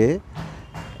 নম্বর হচ্ছে,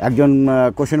 একজন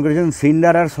কোশ্চেন করেছেন,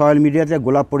 সিন্ডার আর সয়েল মিডিয়াতে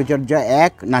গোলাপ পরিচর্যা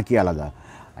এক নাকি আলাদা?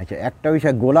 আচ্ছা, একটা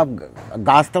বিষয়, গোলাপ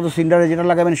গাছটা তো সিন্ডারে যেটা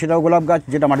লাগাবেন সেটাও গোলাপ গাছ,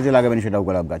 যেটা মাটিতে লাগাবেন সেটাও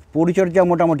গোলাপ গাছ। পরিচর্যা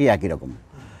মোটামুটি একই রকম,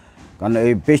 কারণ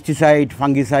এই পেস্টিসাইড,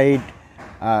 ফাঙ্গিসাইড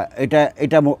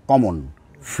এটা কমন।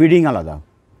 ফিডিং আলাদা,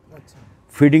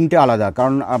 ফিডিংটা আলাদা,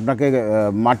 কারণ আপনাকে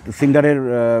সিন্ডারের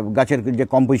গাছের যে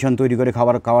কম্পোজিশন তৈরি করে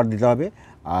খাবার দিতে হবে,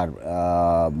 আর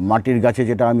মাটির গাছে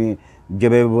যেটা আমি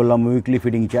যেভাবে বললাম উইকলি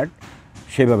ফিডিং চার্ট,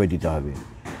 সেভাবে দিতে হবে।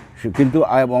 কিন্তু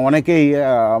অনেকেই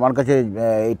আমার কাছে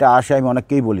এটা আসে, আমি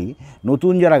অনেককেই বলি,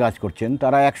 নতুন যারা গাছ করছেন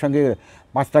তারা একসঙ্গে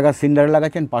 5টা গাছ সিন্ডারে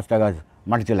লাগাচ্ছেন, 5টা গাছ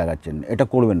মাটিতে লাগাচ্ছেন। এটা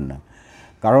করবেন না,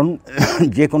 কারণ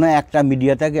যে কোনো একটা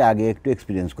মিডিয়াটাকে আগে একটু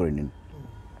এক্সপিরিয়েন্স করে নিন।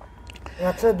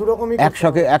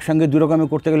 একসঙ্গে দুরকমই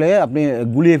করতে গেলে আপনি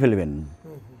গুলিয়ে ফেলবেন।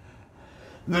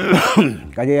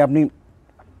 কাজে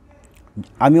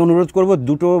আমি অনুরোধ করব,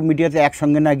 দুটো মিডিয়াতে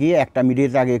একসঙ্গে না গিয়ে একটা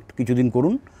মিডিয়াতে আগে কিছুদিন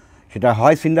করুন। সেটা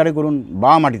হয় সিন্ডারে করুন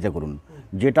বা মাটিতে করুন,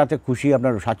 যেটাতে খুশি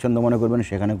আপনার স্বাচ্ছন্দ্য মনে করবেন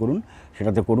সেখানে করুন,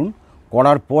 সেটাতে করুন।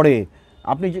 করার পরে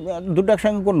আপনি দুটো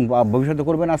একসঙ্গে করুন, ভবিষ্যতে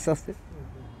করবেন আস্তে আস্তে।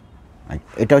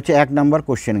 এটা হচ্ছে 1 নম্বর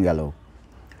কোশ্চেন গেল।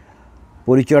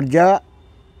 পরিচর্যা,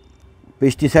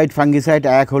 পেস্টিসাইড, ফাঙ্গিসাইড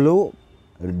এক হলেও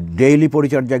ডেইলি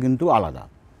পরিচর্যা কিন্তু আলাদা,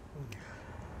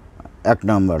 1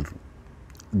 নম্বর।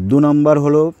 2 নম্বর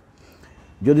হলো,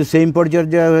 যদি সেম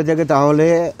পরিচর্যা হয়ে থাকে তাহলে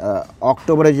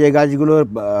অক্টোবরে যে গাছগুলোর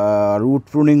রুট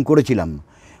প্রুনিং করেছিলাম,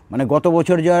 মানে গত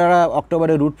বছর যারা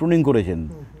অক্টোবরে রুট প্রুনিং করেছেন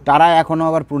তারা এখনও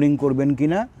আবার প্রুনিং করবেন কি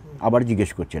না আবার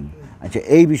জিজ্ঞেস করছেন। আচ্ছা,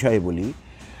 এই বিষয়ে বলি,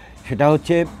 সেটা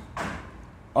হচ্ছে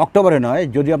অক্টোবরে নয়,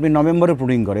 যদি আপনি নভেম্বরে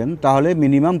প্রুনিং করেন তাহলে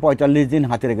মিনিমাম 45 দিন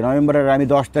হাতে রেখে, নভেম্বরের আমি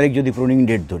 10 তারিখ যদি প্রুনিং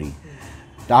ডেট ধরি,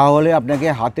 তাহলে আপনাকে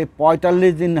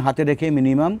 45 দিন হাতে রেখে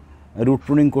মিনিমাম রুট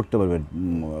প্রুনিং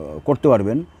করতে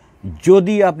পারবেন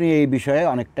যদি আপনি এই বিষয়ে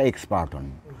অনেকটা এক্সপার্ট হন।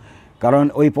 কারণ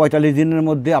ওই 45 দিনের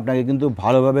মধ্যে আপনাকে কিন্তু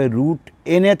ভালোভাবে রুট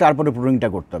এনে তারপরে প্রুনিংটা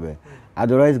করতে হবে,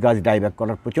 আদারওয়াইজ গাছ ডাইব্যাক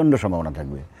করার প্রচণ্ড সম্ভাবনা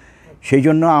থাকবে। সেই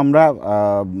জন্য আমরা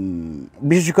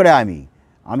বিশেষ করে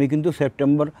আমি কিন্তু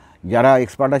সেপ্টেম্বর, যারা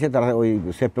এক্সপার্ট আছে তারা ওই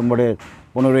সেপ্টেম্বরের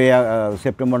 15ই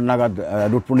সেপ্টেম্বর নাগাদ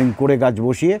রুট প্রুনিং করে গাছ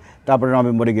বসিয়ে তারপরে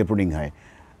নভেম্বরে গিয়ে প্রুনিং হয়,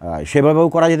 সেভাবেও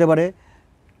করা যেতে পারে।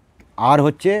 আর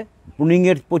হচ্ছে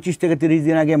প্রুনিংয়ের 25 থেকে 30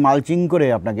 দিন আগে মালচিং করে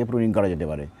আপনাকে প্রুনিং করা যেতে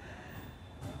পারে।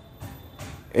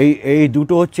 এই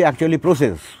দুটো হচ্ছে অ্যাকচুয়ালি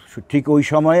প্রসেস। ঠিক ওই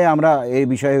সময়ে আমরা এই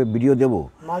বিষয়ে ভিডিও দেব।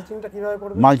 মালচিংটা কিভাবে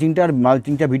করব?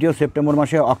 মালচিংটা ভিডিও সেপ্টেম্বর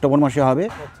মাসে অক্টোবর মাসে হবে,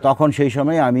 তখন সেই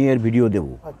সময় আমি এর ভিডিও দেব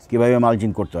কীভাবে মালচিং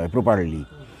করতে হয় প্রপারলি।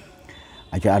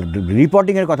 আচ্ছা, আর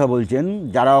রিপোর্টিংয়ের কথা বলছেন,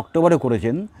 যারা অক্টোবরে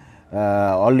করেছেন,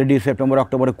 অলরেডি সেপ্টেম্বর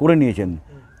অক্টোবরে করে নিয়েছেন,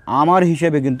 আমার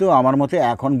হিসেবে কিন্তু আমার মতে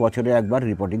এখন বছরে একবার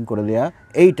রিপোর্টিং করে দেওয়া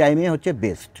এই টাইমে হচ্ছে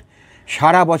বেস্ট।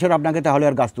 সারা বছর আপনাকে তাহলে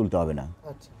আর গাছ তুলতে হবে না।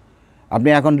 আপনি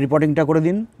এখন রিপোর্টিংটা করে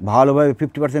দিন ভালোভাবে,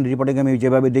 50% রিপোর্টিং আমি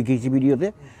যেভাবে দেখিয়েছি ভিডিওতে,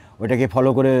 ওইটাকে ফলো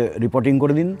করে রিপোর্টিং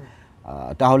করে দিন,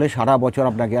 তাহলে সারা বছর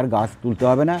আপনাকে আর গাছ তুলতে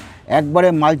হবে না। একবারে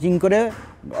মালচিং করে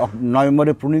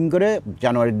নভেম্বরে প্রুনিং করে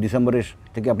জানুয়ারি ডিসেম্বরের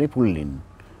থেকে আপনি ফুল নিন।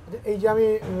 এই যে আমি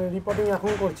রিপোর্টিং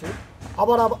এখন করছি,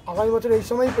 আবার আগামী বছর এই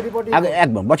সময় রিপোর্টিং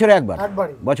একবার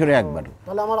বছরে একবার।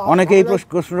 অনেকে এই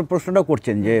প্রশ্নটাও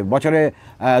করছেন যে বছরে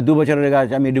 2 বছরের গাছ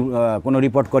আমি কোনো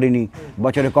রিপোর্ট করিনি,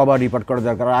 বছরে কবার রিপোর্ট করা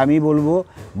দরকার? আমি বলবো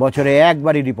বছরে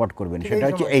একবারই রিপোর্ট করবেন, সেটা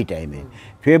হচ্ছে এই টাইমে,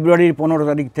 ফেব্রুয়ারির 15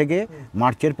 তারিখ থেকে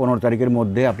মার্চের 15 তারিখের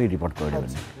মধ্যে আপনি রিপোর্ট করে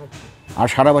দেবেন। আর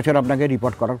সারা বছর আপনাকে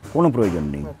রিপোর্ট করার কোনো প্রয়োজন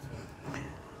নেই।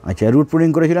 আচ্ছা, রুট প্রুনিং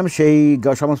করেছিলাম, সেই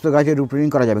সমস্ত গাছে রুট প্রুনিং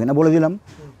করা যাবে কিনা বলে দিলাম।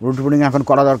 রুট প্রুনিং এখন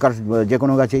করা দরকার যে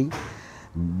কোনো গাছেই।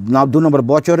 2 নম্বর,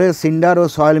 বছরে সিন্ডার ও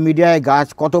সয়েল মিডিয়ায় গাছ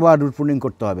কতবার রুট প্রুনিং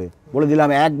করতে হবে বলে দিলাম,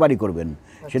 একবারই করবেন।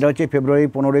 সেটা হচ্ছে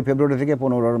 15 ফেব্রুয়ারি থেকে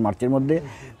 15 মার্চের মধ্যে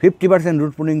 50%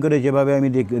 রুট প্রুনিং করে, যেভাবে আমি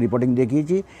রিপোর্টিং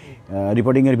দেখিয়েছি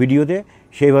রিপোর্টিংয়ের ভিডিওতে,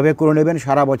 সেইভাবে করে নেবেন।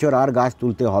 সারা বছর আর গাছ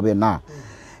তুলতে হবে না।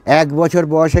 1 বছর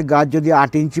বয়সে গাছ যদি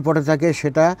 8 ইঞ্চি পটে থাকে,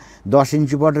 সেটা 10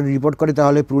 ইঞ্চি পটে রিপোর্ট করে,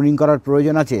 তাহলে প্রুনিং করার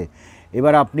প্রয়োজন আছে।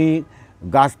 এবার আপনি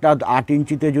গাছটা 8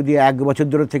 ইঞ্চিতে যদি 1 বছর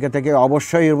ধরে থেকে থাকে,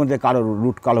 অবশ্যই এর মধ্যে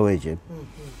রুট কালো হয়েছে,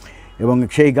 এবং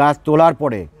সেই গাছ তোলার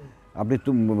পরে আপনি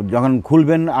যখন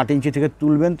খুলবেন 8 ইঞ্চি থেকে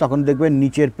তুলবেন, তখন দেখবেন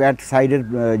নিচের প্যাড, সাইডের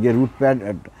যে রুট প্যাড,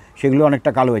 সেগুলো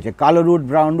অনেকটা কালো হয়েছে। কালো রুট,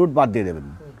 ব্রাউন রুট বাদ দিয়ে দেবেন,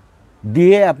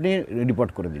 দিয়ে আপনি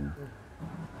রিপোর্ট করে দিন,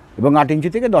 এবং 8 ইঞ্চি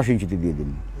থেকে 10 ইঞ্চিতে দিয়ে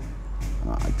দিন।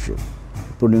 আচ্ছা,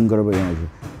 প্রুনিং করবে।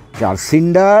 আর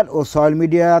সিন্ডার ও সয়েল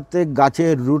মিডিয়াতে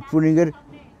গাছের রুট প্রুনিংয়ের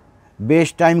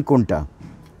বেস্ট টাইম কোনটা,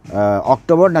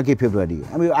 অক্টোবর নাকি ফেব্রুয়ারি?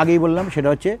 আমি আগেই বললাম, সেটা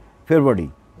হচ্ছে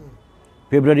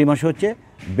ফেব্রুয়ারি মাসে হচ্ছে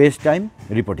বেস্ট টাইম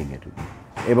রিপোর্টিংয়ের,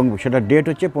 এবং সেটা ডেট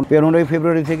হচ্ছে 15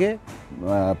 ফেব্রুয়ারি থেকে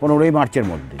 15 মার্চের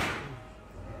মধ্যে।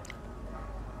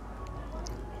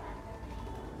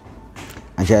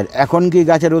 আচ্ছা, এখন কি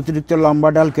গাছের অতিরিক্ত লম্বা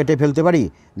ডাল কেটে ফেলতে পারি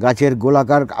গাছের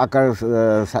গোলাকার আকার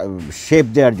শেপ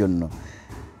দেওয়ার জন্য?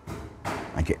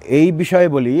 আচ্ছা, এই বিষয়ে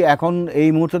বলি, এখন এই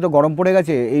মুহূর্তে তো গরম পড়ে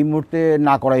গেছে, এই মুহূর্তে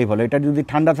না করাই ভালো। এটা যদি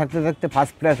ঠান্ডা থাকতে থাকতে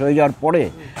ফার্স্ট ক্লাস হয়ে যাওয়ার পরে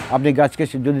আপনি গাছকে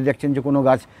যদি দেখছেন যে কোনো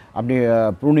গাছ আপনি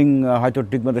প্রুনিং হয়তো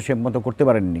ঠিকমতো শেপ মতো করতে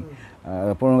পারেননি,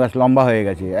 কোনো গাছ লম্বা হয়ে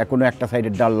গেছে, এখনও একটা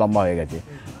সাইডের ডাল লম্বা হয়ে গেছে,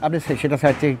 আপনি সেটা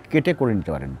সাইড থেকে কেটে করে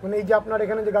নিতে পারেন। মানে এই যে আপনার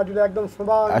এখানে যে গাছগুলো একদম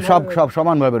সব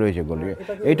সমানভাবে রয়েছে বলে,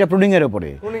 এইটা প্রুনিংয়ের ওপরে,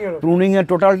 প্রুনিংয়ের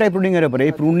টোটালটাই প্রুনিংয়ের ওপরে।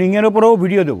 এই প্রুনিংয়ের ওপরেও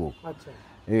ভিডিও দেবো।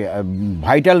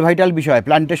 ভাইটাল বিষয়,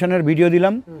 প্লান্টেশনের ভিডিও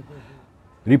দিলাম,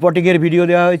 রিপোর্টিংয়ের ভিডিও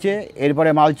দেওয়া হয়েছে, এরপরে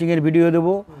মালচিংয়ের ভিডিও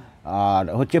দেবো, আর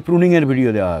হচ্ছে প্রুনিংয়ের ভিডিও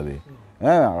দেওয়া হবে।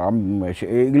 হ্যাঁ,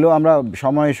 এইগুলো আমরা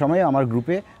সময়ে সময়ে আমার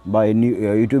গ্রুপে বা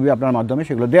ইউটিউবে আপনার মাধ্যমে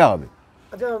সেগুলো দেওয়া হবে।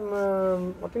 আচ্ছা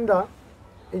অতীনদা,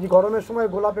 এই যে গরমের সময়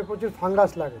গোলাপে প্রচুর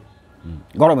ফাঙ্গাস লাগে।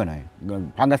 গরমে নয়,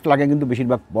 ফাঙ্গাস লাগে কিন্তু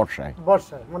বেশিরভাগ বর্ষায়,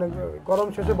 মানে গরম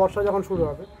শেষে বর্ষা যখন শুরু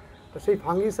হবে, তো সেই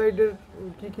ফাঙ্গিসাইডের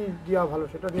কি কি দেওয়া ভালো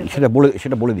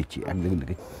সেটা বলে দিচ্ছি একদিন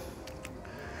থেকে।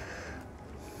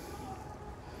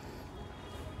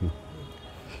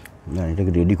 না,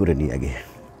 এটাকে রেডি করে নিই আগে।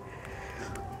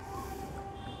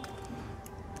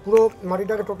 পুরো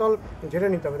মাটিটাকে টোটাল ঝেড়ে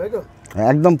নিতে হবে, তাই তো?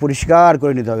 একদম পরিষ্কার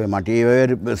করে নিতে হবে মাটি। এবার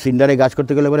সিন্ডারে গাছ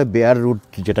করতে গেলে পরে বেয়ার রুট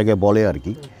যেটাকে বলে আর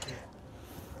কি,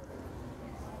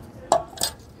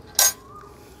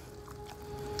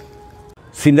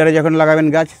 সিন্ডারে যখন লাগাবেন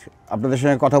গাছ, আপনাদের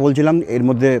সঙ্গে কথা বলছিলাম, এর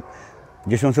মধ্যে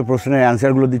যে সমস্ত প্রশ্নের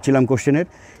অ্যান্সারগুলো দিচ্ছিলাম কোশ্চেনের,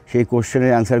 সেই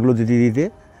কোশ্চেনের অ্যান্সারগুলো দিতে দিতে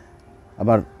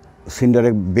আবার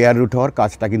সিন্ডারে বেয়ার রুট হওয়ার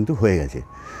কাজটা কিন্তু হয়ে গেছে।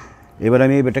 এবার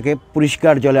আমি এটাকে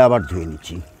পরিষ্কার জলে আবার ধুয়ে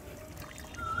নিচ্ছি।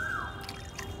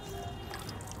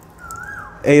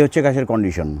 এই হচ্ছে গাছের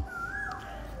কন্ডিশন।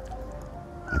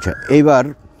 আচ্ছা, এইবার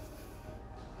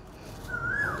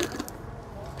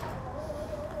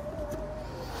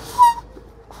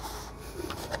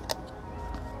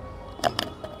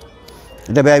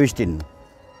এটা ব্যয়বিস্টিন।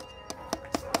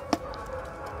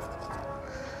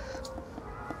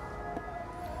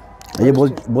 এই যে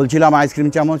বলছিলাম আইসক্রিম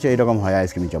চামচ, এইরকম হয়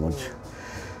আইসক্রিম চামচ,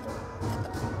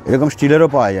 এরকম স্টিলেরও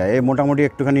পাওয়া যায়। এই মোটামুটি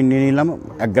একটুখানি নিয়ে নিলাম,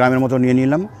 1 গ্রামের মতো নিয়ে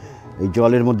নিলাম, এই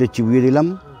জলের মধ্যে চিবিয়ে দিলাম,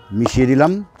 মিশিয়ে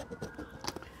দিলাম।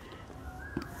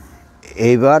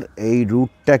 এইবার এই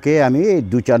রুটটাকে আমি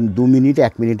 2 মিনিট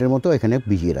 1 মিনিটের মতো এখানে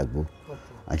ভিজিয়ে রাখবো।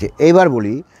 আচ্ছা, এইবার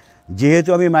বলি, যেহেতু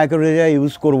আমি মাইক্রোরেজা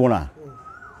ইউজ করব না,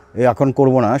 এখন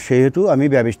করব না, সেহেতু আমি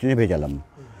ব্যাবিস্টিনে ভেজালাম।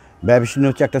 ব্যাবিস্টিন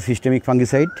হচ্ছে একটা সিস্টেমিক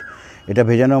ফাঙ্গিসাইড, এটা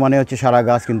ভেজানো মানে হচ্ছে সারা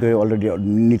গাছ কিন্তু অলরেডি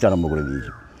নিতে আরম্ভ করে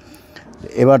দিয়েছে।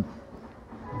 এবার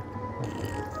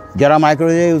যারা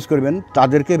মাইক্রোরেজা ইউজ করবেন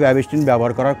তাদেরকে ব্যাবিস্টিন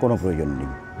ব্যবহার করার কোনো প্রয়োজন নেই।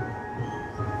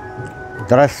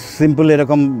 তারা সিম্পল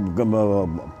এরকম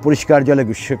পরিষ্কার জলে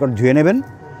শেকড় ধুয়ে নেবেন,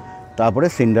 তারপরে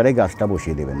সিন্ডারে গাছটা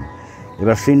বসিয়ে দেবেন।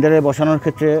 এবার সিন্ডারে বসানোর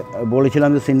ক্ষেত্রে বলেছিলাম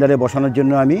যে সিন্ডারে বসানোর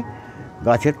জন্য আমি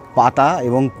গাছের পাতা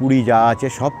এবং কুড়ি যা আছে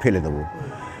সব ফেলে দেবো,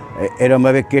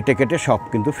 এরমভাবে কেটে কেটে সব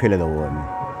কিন্তু ফেলে দেবো আমি।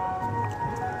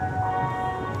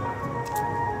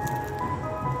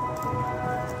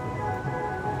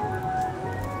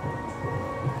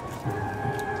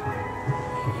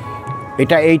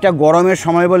 এইটা গরমের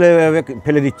সময় বলে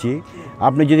ফেলে দিচ্ছি।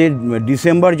 আপনি যদি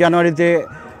ডিসেম্বর জানুয়ারিতে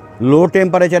লো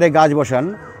টেম্পারেচারে গাছ বসান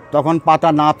তখন পাতা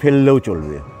না ফেললেও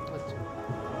চলবে।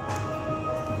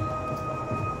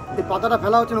 এই পাতাটা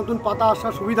ফেলা হচ্ছে নতুন পাতা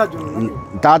আসার সুবিধার জন্য,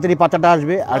 তাড়াতাড়ি পাতাটা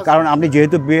আসবে। আর কারণ আপনি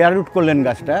যেহেতু বেয়ার রুট করলেন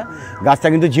গাছটা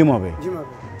কিন্তু জিম হবে,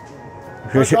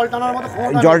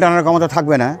 জল টানার ক্ষমতা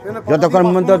থাকবে না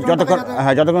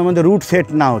যতক্ষণ মধ্যে রুট সেট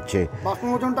না হচ্ছে।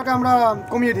 বাষ্পমোচনটাকে আমরা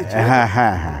কমিয়ে দিচ্ছি। হ্যাঁ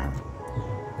হ্যাঁ হ্যাঁ,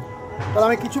 তাহলে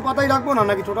আমি কিছু পাতাই রাখবো না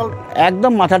নাকি টোটাল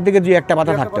একদম মাথার দিকে 2-1টা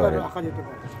পাতা থাকতে পারে।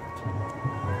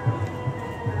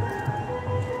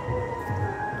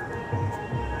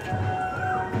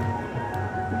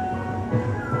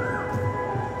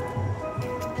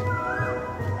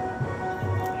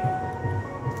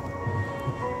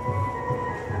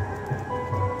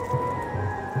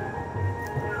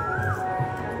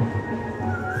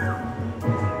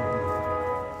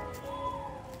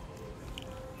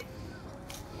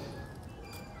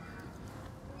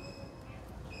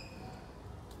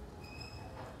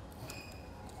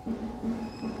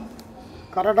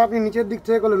 কাটাটা আপনি নিচের দিক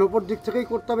থেকে করলেন, উপর দিক থেকেই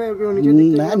করতে হবে?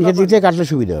 নিচের দিক থেকে কাটলে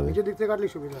সুবিধা হবে, নিচের দিক থেকে কাটলে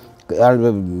সুবিধা হবে। আর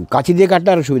কাঁচি দিয়ে কাটলে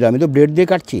আরও সুবিধা। আমি তো ব্লেড দিয়ে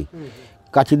কাটছি,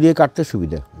 কাঁচি দিয়ে কাটতে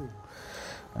সুবিধা।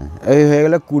 এই হয়ে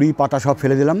গেলে কুড়ি পাতা সব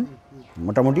ফেলে দিলাম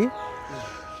মোটামুটি।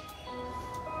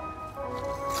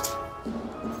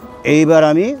 এইবার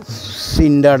আমি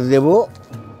সিন্ডার দেব।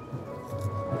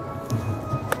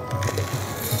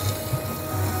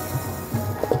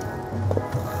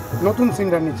 নতুন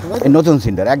সিন্ডার নিচ্ছে, নতুন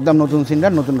সিন্ডার, একদম নতুন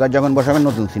সিন্ডার। নতুন গাছ যখন বসাবেন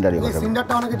নতুন সিন্ডারই বসাবেন।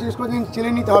 সিন্ডারটা অনেকে জিজ্ঞেস করে চেলে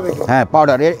নিতে হবে? হ্যাঁ,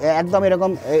 পাউডার একদম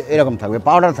এরকম থাকবে,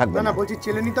 পাউডার থাকবে না। বলছি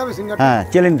চেলে নিতে হবে সিন্ডার? হ্যাঁ,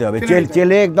 চেলে নিতে হবে।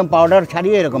 চেলে একদম পাউডার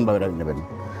ছাড়িয়ে এরকমভাবে নেবেন।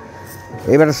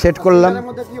 এবার সেট করলাম।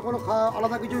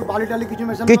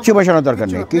 কিচ্ছু মেশানোর দরকার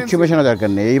নেই, কিচ্ছু মেশানোর দরকার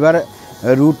নেই। এইবার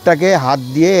রুটটাকে হাত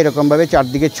দিয়ে এরকমভাবে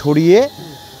চারদিকে ছড়িয়ে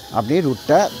আপনি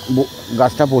রুটটা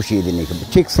গাছটা বসিয়ে দিন।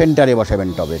 ঠিক সেন্টারে বসাবেন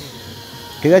টবের,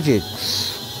 ঠিক আছে?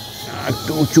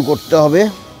 একটু উঁচু করতে হবে,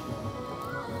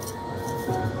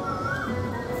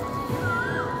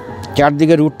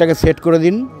 চারদিকে রুটটাকে সেট করে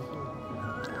দিন।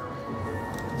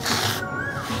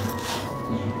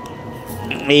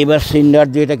 এইবার সিন্ডার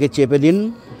দিয়ে এটাকে চেপে দিন।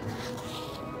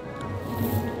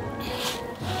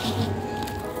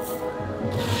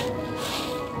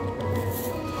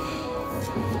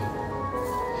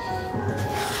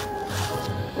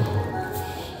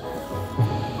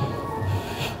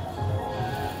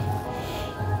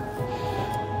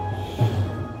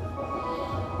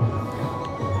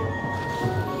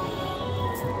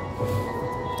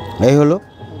 এই হলো।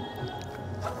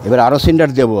 এবার আরও সিন্ডার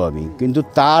দেবো আমি, কিন্তু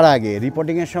তার আগে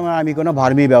রিপোর্টিংয়ের সময় আমি কোনো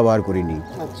ভার্মি ব্যবহার করিনি।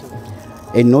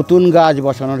 এই নতুন গাছ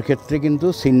বসানোর ক্ষেত্রে কিন্তু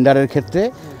সিন্ডারের ক্ষেত্রে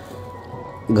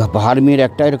ভার্মির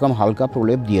একটা এরকম হালকা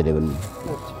প্রলেপ দিয়ে দেবেন,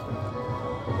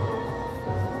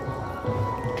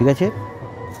 ঠিক আছে?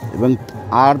 এবং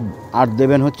আর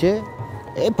দেবেন হচ্ছে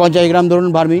এই 50 গ্রাম ধরুন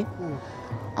ভার্মি,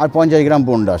 আর 50 গ্রাম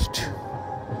বোন ডাস্ট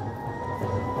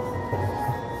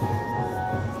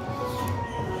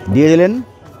দিয়ে দিলেন।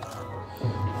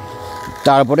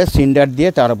 তারপরে সিন্ডার দিয়ে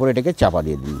তার উপরে এটাকে চাপা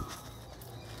দিয়ে দিন।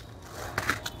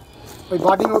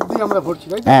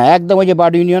 হ্যাঁ, একদম ওই যে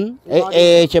বার্ড ইউনিয়ন, এই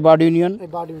হচ্ছে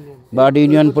বার্ড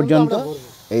ইউনিয়ন পর্যন্ত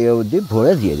এই অবধি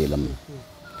ভরে দিয়ে দিলাম।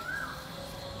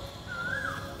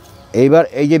 এইবার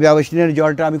এই যে ব্যবস্থানের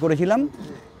জলটা আমি করেছিলাম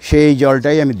সেই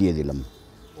জলটাই আমি দিয়ে দিলাম।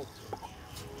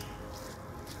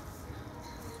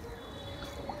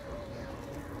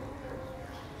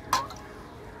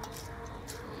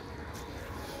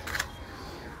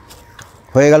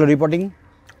 হয়ে গেল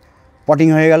পটিং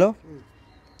হয়ে গেল,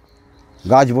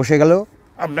 গাছ বসে গেল।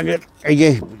 আপনাকে এই যে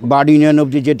বার্ড ইউনিয়ন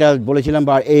অবধি যেটা বলেছিলাম,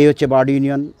 এই হচ্ছে বার্ড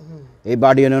ইউনিয়ন, এই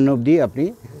বার্ড ইউনিয়ন অবধি আপনি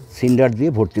সিন্ডার দিয়ে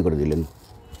ভর্তি করে দিলেন।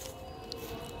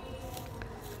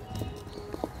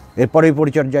 এরপরে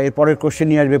পরিচর্যা, এরপরের কোশ্চেন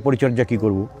নিয়ে আসবে পরিচর্যা কী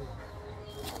করব।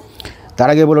 তার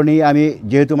আগে বলে নিই, আমি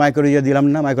যেহেতু মাইক্রোরাইজা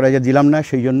দিলাম না,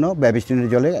 সেই জন্য ব্যাবিস্টিনের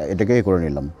জলে এটাকে করে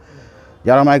নিলাম।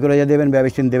 যারা মাইক্রোরাইজার দেবেন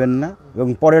ব্যাবিস্টিন দেবেন না, এবং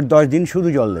পরের 10 দিন শুধু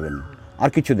জল দেবেন, আর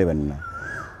কিছু দেবেন না।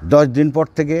 10 দিন পর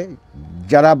থেকে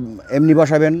যারা এমনি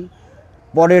বসাবেন,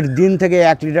 পরের দিন থেকে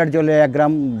 1 লিটার জলে 1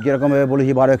 গ্রাম, যেরকমভাবে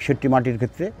বলেছি 1261 মাটির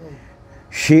ক্ষেত্রে,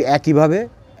 সে একইভাবে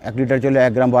 1 লিটার জলে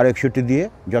 1 গ্রাম 1261 দিয়ে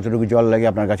যতটুকু জল লাগে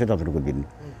আপনার কাছে ততটুকু দিন।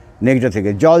 নেক্সট ডে থেকে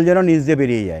জল যেন নিচ দিয়ে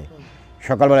বেরিয়ে যায়।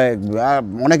 সকালবেলায়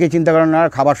অনেকেই চিন্তা করেন না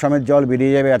খাবার সমেত জল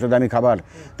বেরিয়ে যাবে, এত দামি খাবার,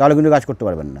 তাহলে কিন্তু কাজ করতে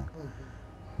পারবেন না।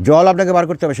 জল আপনাকে বার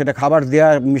করতে হবে, সেটা খাবার দেওয়া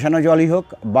মিশানো জলই হোক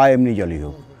বা এমনি জলই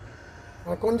হোক।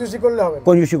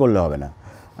 কঞ্জুসি করলে হবে না।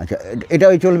 আচ্ছা, এটা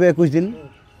ওই চলবে 21 দিন।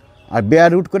 আর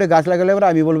বেয়ার রুট করে গাছ লাগালে এবার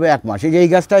আমি বলবো 1 মাস। এই যে এই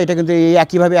গাছটা, এটা কিন্তু এই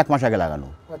একইভাবে 1 মাস আগে লাগানো।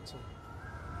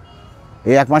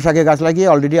 এই 1 মাস আগে গাছ লাগিয়ে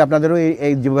অলরেডি আপনাদেরও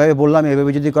এই যেভাবে বললাম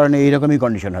এইভাবে যদি করেন এইরকমই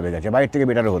কন্ডিশন হবে গাছে, বাইরের থেকে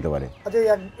বেটারও হতে পারে। আচ্ছা,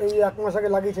 এই 1 মাস আগে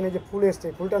লাগিয়েছেন, এই যে ফুল এসছে,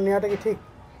 ফুলটা নেওয়াটা কি ঠিক?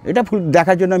 এটা ফুল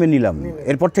দেখার জন্য আমি নিলাম,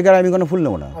 এরপর থেকে আর আমি কোনো ফুল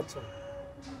নেবো না। আচ্ছা,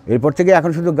 এরপর থেকে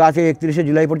এখন শুধু গাছে 31শে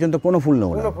জুলাই পর্যন্ত কোনো ফুল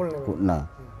নেবো না।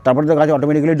 তারপরে তো গাছ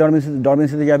অটোমেটিক্যালি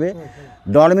ডরমেন্সিতে যাবে।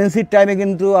 ডরমেন্সির টাইমে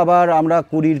কিন্তু আবার আমরা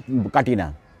কুড়ির কাটি না,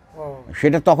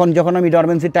 সেটা তখন যখন আমি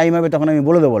ডরমেন্সির টাইম হবে তখন আমি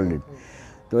বলে দেবো অলরেডি।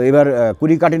 তো এবার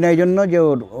কুড়ি কাটি না এই জন্য যে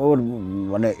ওর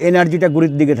মানে এনার্জিটা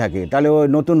গুড়ির দিকে থাকে, তাহলে ও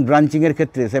নতুন ব্রাঞ্চিংয়ের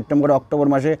ক্ষেত্রে সেপ্টেম্বর অক্টোবর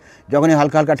মাসে যখনই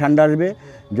হালকা হালকা ঠান্ডা আসবে,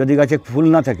 যদি গাছে ফুল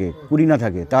না থাকে, কুড়ি না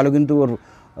থাকে, তাহলে কিন্তু ওর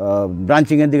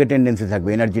ব্রাঞ্চিংয়ের দিকে টেন্ডেন্সি থাকবে,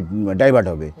 এনার্জি ডাইভার্ট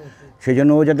হবে। সেই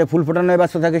জন্য ও যাতে ফুল ফোটানোয়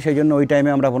ব্যস্ত থাকে, সেই জন্য ওই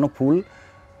টাইমে আমরা কোনো ফুল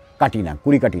কাটি না,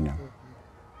 কুড়ি কাটি না,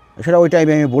 সেটা ওই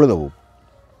টাইমে আমি বলে দেবো।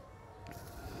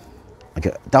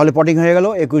 আচ্ছা, তাহলে পটিং হয়ে গেল।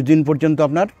 21 দিন পর্যন্ত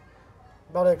আপনার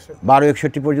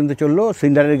 1261 পর্যন্ত চললো।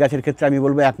 সিন্ডারের গাছের ক্ষেত্রে আমি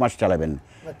বলবো 1 মাস চালাবেন।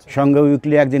 সঙ্গে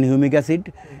উইকলি 1 দিন হিউমিক অ্যাসিড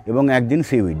এবং 1 দিন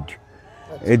সিউইড,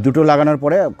 এই দুটো লাগানোর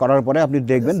পরে করার পরে আপনি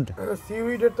দেখবেন।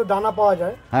 সিউইডের তো দানা পাওয়া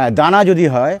যায়। হ্যাঁ, দানা যদি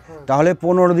হয় তাহলে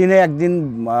 15 দিনে 1 দিন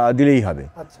দিলেই হবে।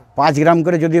 5 গ্রাম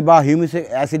করে যদি বা হিউমিক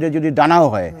অ্যাসিডের যদি দানাও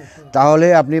হয় তাহলে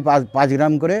আপনি 5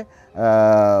 গ্রাম করে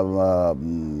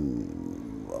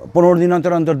 15 দিন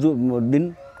অন্তর অন্তর দিন,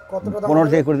 15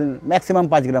 থেকে 20 দিন, ম্যাক্সিমাম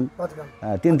 5 গ্রাম।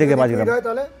 হ্যাঁ, 3 থেকে 5 গ্রাম।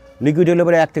 লিকুইড হলে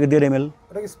পরে 1 থেকে 1.5 ml।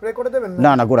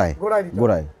 না না, গোড়ায়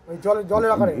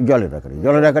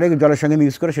জলের আকারে জলের সঙ্গে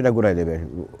মিক্স করে সেটা গোড়ায় দেবে।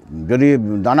 যদি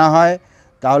দানা হয়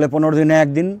তাহলে 15 দিনে 1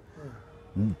 দিন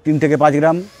 3 থেকে 5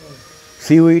 গ্রাম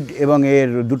সিউইড, এবং এর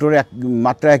দুটোর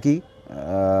মাত্রা একই,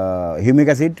 হিউমিক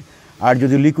অ্যাসিড। আর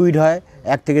যদি লিকুইড হয়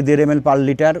 1 থেকে 1.5 ml পার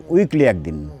লিটার, উইকলি 1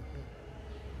 দিন।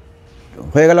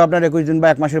 হয়ে গেল আপনার 21 দিন বা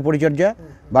 1 মাসের পরিচর্যা।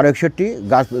 1261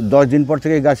 গাছ 10 দিন পর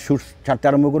থেকে গাছ সুর ছাড়তে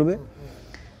আরম্ভ করবে।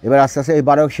 এবার আস্তে আস্তে এই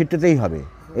 1261তেই হবে।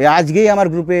 এই আজকেই আমার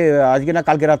গ্রুপে, আজকে না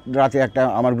কালকে রাতে একটা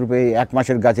আমার গ্রুপে 1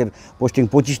 মাসের গাছের পোস্টিং,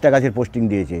 25টা গাছের পোস্টিং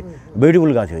দিয়েছে,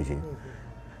 বিউটিফুল গাছ হয়েছে।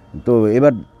 তো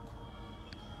এবার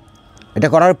এটা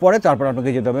করার পরে তারপর আপনাকে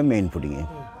যেতে হবে মেইন ফিডিংয়ে।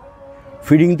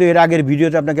 ফিডিং তো এর আগের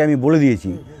ভিডিওতে আপনাকে আমি বলে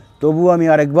দিয়েছি, তবুও আমি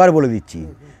আরেকবার বলে দিচ্ছি।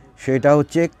 সেটা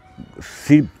হচ্ছে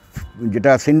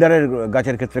যেটা সিন্ডারের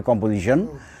গাছের ক্ষেত্রে কম্পোজিশন,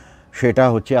 সেটা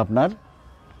হচ্ছে আপনার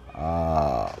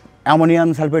অ্যামোনিয়াম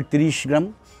সালফেট 30 গ্রাম,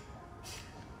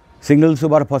 সিঙ্গেল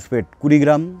সুপার ফসফেট 20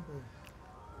 গ্রাম,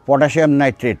 পটাশিয়াম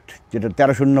নাইট্রেট যেটা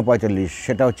 13-0-45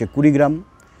 সেটা হচ্ছে 20 গ্রাম,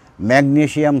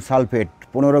 ম্যাগনেশিয়াম সালফেট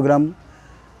 15 গ্রাম,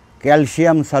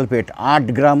 ক্যালসিয়াম সালফেট 8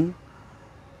 গ্রাম,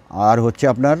 আর হচ্ছে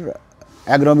আপনার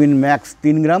অ্যাগ্রোমিন ম্যাক্স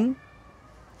 3 গ্রাম,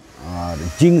 আর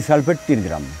জিঙ্ক সালফেট 3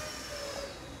 গ্রাম।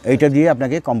 এইটা দিয়ে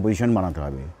আপনাকে কম্পোজিশন বানাতে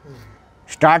হবে।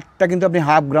 স্টার্টটা কিন্তু আপনি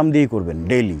 1/2 গ্রাম দিয়ে করবেন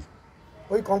ডেইলি।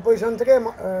 ওই কম্পোজিশন থেকে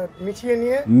মিশিয়ে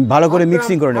নিয়ে ভালো করে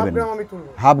মিক্সিং করে নেবেন,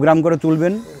 1/2 গ্রাম করে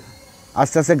তুলবেন।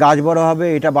 আস্তে আস্তে গাছ বড় হবে,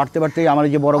 এটা বাড়তে বাড়তেই আমার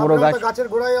যে বড় বড় গাছ গাছের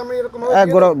গোড়ায় আমি এরকম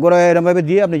গোড়ায় এরকমভাবে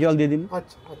দিয়ে আপনি জল দিয়ে দিন,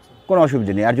 কোনো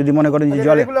অসুবিধা নেই। আর যদি মনে করেন যে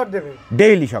জলে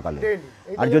ডেইলি সকালে,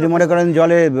 আর যদি মনে করেন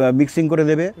জলে মিক্সিং করে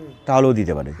দেবে তাহলেও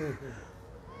দিতে পারে।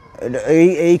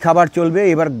 এই খাবার চলবে।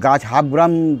 এবার গাছ 1/2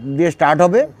 গ্রাম দিয়ে স্টার্ট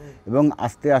হবে এবং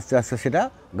আস্তে আস্তে আস্তে সেটা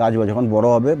গাছ যখন বড়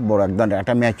হবে, বড় একদম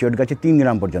একটা ম্যাচিওর গাছে 3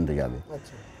 গ্রাম পর্যন্ত যাবে,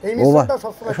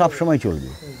 সব সময় চলবে।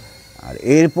 আর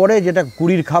এরপরে যেটা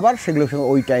কুড়ির খাবার, সেগুলো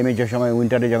ওই টাইমে যে সময়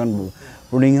উইন্টারে যখন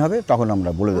প্রুনিং হবে তখন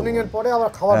আমরা বলে দেবো।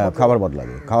 খাবার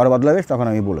বদলাবে তখন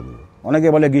আমি বলে দেবো। অনেকে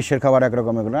বলে গ্রীষ্মের খাবার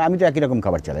একরকম, আমি তো একই রকম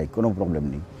খাবার চালাই, কোনো প্রবলেম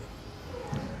নেই।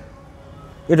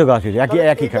 এটা গাছ হয়েছে একই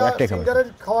একটাই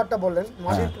খাবারটা বললেন।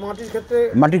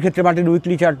 মাটির ক্ষেত্রে মাটির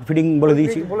উইকলি চার্ট ফিডিং বলে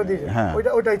দিয়েছি, হ্যাঁ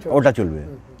ওটা চলবে।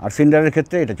 আর সিন্ডারের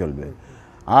ক্ষেত্রে এটা চলবে।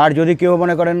 আর যদি কেউ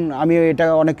মনে করেন, আমি এটা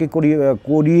অনেককে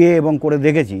করিয়ে এবং করে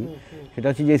দেখেছি, সেটা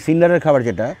হচ্ছে যে সিন্ডারের খাবার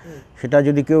যেটা, সেটা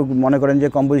যদি কেউ মনে করেন যে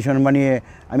কম্পোজিশন বানিয়ে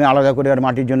আমি আলাদা করে আর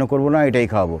মাটির জন্য করবো না, এটাই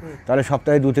খাওয়াবো, তাহলে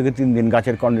সপ্তাহে 2 থেকে 3 দিন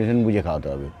গাছের কন্ডিশন বুঝে খাওয়াতে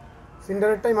হবে।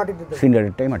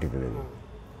 সিন্ডারেরটাই মাটিতে দেবে।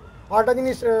 আরেকটা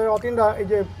জিনিস অতীনদা, এই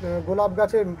যে গোলাপ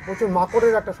গাছে প্রচুর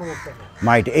মাকড়ের একটা সমস্যা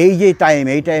মাইট, এই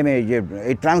টাইমে এই যে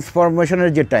এই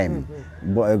ট্রান্সফরমেশনের যে টাইম,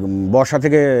 বর্ষা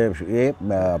থেকে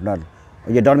আপনার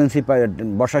ওই যে ডরমেন্সি,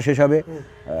 বর্ষা শেষ হবে,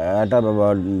 একটা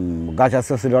গাছ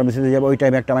আস্তে আস্তে ডরমেন্সিতে যাবে, ওই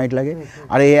টাইমে একটা মাইট লাগে।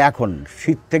 আর এই এখন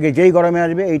শীত থেকে যেই গরমে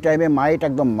আসবে এই টাইমে মাইট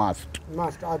একদম মাস্ট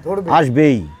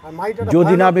আসবেই,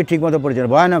 যদি না আপনি ঠিকমতো পরিচয়,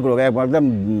 ভয়ানক রোগ, একদম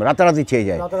রাতারাতি ছেয়ে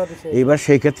যায়। এইবার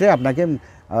সেই ক্ষেত্রে আপনাকে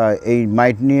এই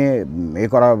মাইট নিয়ে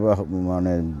করা,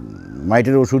 মানে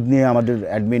মাইটের ওষুধ নিয়ে আমাদের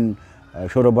অ্যাডমিন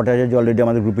সৌরভ ভট্টাচার্য অলরেডি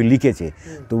আমাদের গ্রুপে লিখেছে,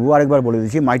 তবুও আরেকবার বলে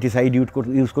দিচ্ছি, মাইটিসাইড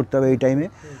ইউজ করতে হবে এই টাইমে।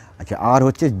 আচ্ছা, আর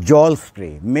হচ্ছে জল স্প্রে,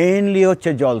 মেইনলি হচ্ছে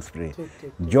জল স্প্রে।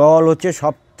 জল হচ্ছে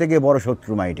সব থেকে বড়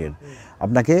শত্রু মাইটের।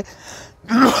 আপনাকে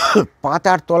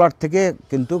পাতার তলার থেকে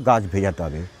কিন্তু গাছ ভেজাতে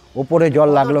হবে, ওপরে জল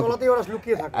লাগলো,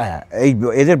 হ্যাঁ, এই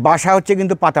এদের বাসা হচ্ছে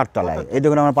কিন্তু পাতার তলায়। এই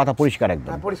দেখুন আমার পাতা পরিষ্কার,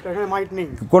 একদম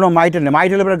কোনো মাইটের নেই।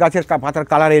 মাইট হলে গাছের পাতার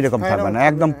কালার এইরকম থাকবে না,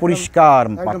 একদম পরিষ্কার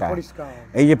পাতা।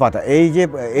 এই যে পাতা, এই যে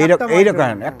এইরকম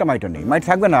একটা মাইটও নেই, মাইট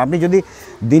থাকবে না। আপনি যদি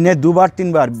দিনে 2-3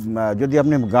 বার যদি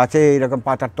আপনি গাছে এইরকম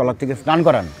পাতার তলার থেকে স্নান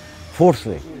করান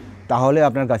ফোর্সে, তাহলে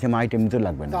আপনার গাছে মাইট এমনিতে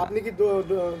লাগবে না।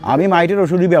 আমি মাইটের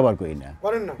ওষুধই ব্যবহার করি না,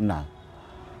 না।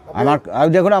 আমার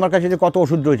দেখুন আমার কাছে যে কত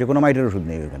ওষুধ রয়েছে, কোনো মাইটের ওষুধ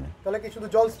নেই ওখানে।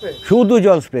 শুধু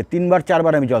জল স্প্রে, 3-4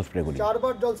 বার আমি জল স্প্রে করি।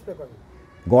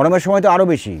 গরমের সময় তো আরও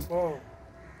বেশি।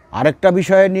 আরেকটা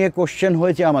বিষয় নিয়ে কোশ্চেন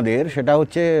হয়েছে আমাদের, সেটা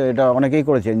হচ্ছে, এটা অনেকেই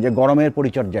করেছেন, যে গরমের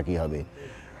পরিচর্যা কী হবে।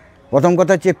 প্রথম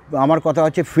কথা হচ্ছে, আমার কথা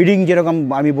হচ্ছে ফিডিং, যেরকম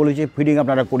আমি বলেছি ফিডিং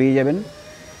আপনারা করিয়ে যাবেন,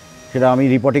 সেটা আমি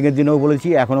রিপোর্টিংয়ের দিনেও বলেছি,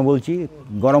 এখনও বলছি।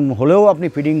 গরম হলেও আপনি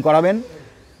ফিডিং করাবেন,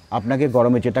 আপনাকে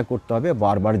গরমে যেটা করতে হবে,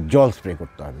 বারবার জল স্প্রে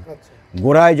করতে হবে,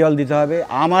 গোড়ায় জল দিতে হবে।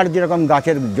 আমার যেরকম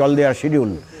গাছের জল দেওয়ার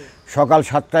শিডিউল, সকাল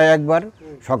 7টায় একবার,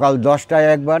 সকাল 10টায়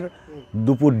একবার,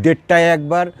 দুপুর 1:30টায়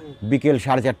একবার, বিকেল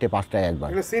 4:30-5টায় একবার।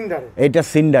 এটা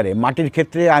সিন্ডারে। মাটির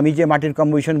ক্ষেত্রে আমি যে মাটির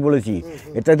কম্পোজিশন বলেছি,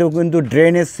 এটাতেও কিন্তু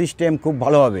ড্রেনেজ সিস্টেম খুব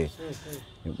ভালো হবে,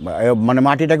 মানে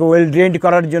মাটিটাকে ওয়েল ড্রেন্ড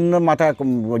করার জন্য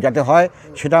যাতে হয়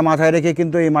সেটা মাথায় রেখে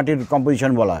কিন্তু এই মাটির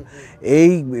কম্পোজিশন বলা।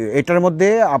 এটার মধ্যে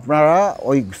আপনারা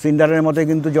ওই সিন্ডারের মধ্যে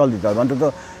কিন্তু জল দিতে হবে, অন্তত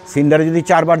সিন্ডারে যদি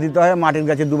 4 বার দিতে হয়, মাটির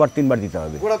গাছে 2-3 বার দিতে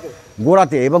হবে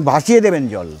গোড়াতে, এবং ভাসিয়ে দেবেন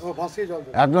জল,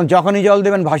 একদম যখনই জল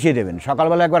দেবেন ভাসিয়ে দেবেন।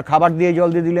 সকালবেলা একবার খাবার দিয়ে জল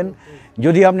দিয়ে দিলেন,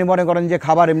 যদি আপনি মনে করেন যে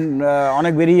খাবার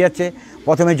অনেক বেরিয়ে যাচ্ছে,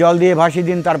 প্রথমে জল দিয়ে ভাসিয়ে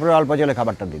দিন, তারপরে অল্প জলে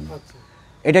খাবারটা দিন।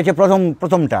 এটা হচ্ছে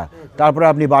প্রথমটা। তারপরে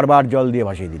আপনি বারবার জল দিয়ে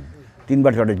ভাসিয়ে দিন, 3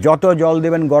 বার চলে। যত জল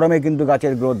দেবেন গরমে কিন্তু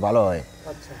গাছের গ্রোথ ভালো হয়,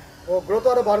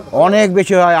 অনেক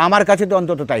বেশি হয়। আমার কাছে তো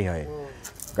অন্তত তাই হয়,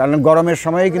 কারণ গরমের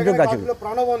সময়ে কিন্তু গাছের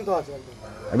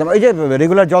একদম এই যে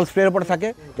রেগুলার জল স্প্রের উপর থাকে,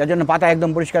 যার জন্য পাতা একদম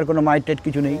পরিষ্কার, কোনো মাইট টাইট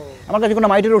কিছু নেই। আমার কাছে কোনো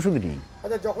মাইটের ওষুধ নেই।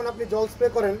 আচ্ছা, যখন আপনি জল স্প্রে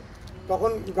করেন তখন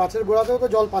গাছের গোড়াতেও তো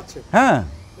জল পাচ্ছে? হ্যাঁ,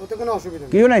 ওতে কোনো অসুবিধা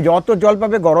নেই, কিছু নেই। যত জল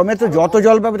পাবে গরমে, তো যত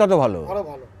জল পাবে তত ভালো,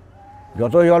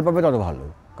 যত জল পাবে তত ভালো।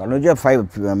 কারণ ওই যে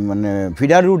মানে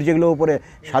ফিডার রুট, যেগুলো উপরে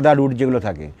সাদা রুট যেগুলো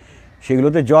থাকে,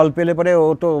 সেগুলোতে জল পেলে পরে ও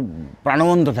তো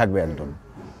প্রাণবন্ত থাকবে একদম।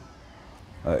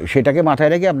 সেটাকে মাথায়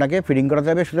রেখে আপনাকে ফিডিং করাতে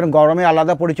হবে। সুতরাং গরমে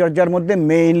আলাদা পরিচর্যার মধ্যে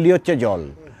মেইনলি হচ্ছে জল,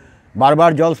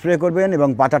 বারবার জল স্প্রে করবেন এবং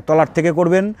পাতার তলার থেকে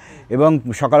করবেন। এবং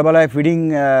সকালবেলায় ফিডিং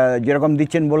যেরকম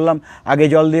দিচ্ছেন বললাম, আগে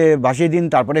জল দিয়ে ভাসিয়ে দিন,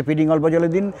 তারপরে ফিডিং অল্প জলে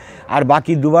দিন, আর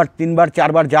বাকি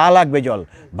 2-3-4 যা লাগবে জল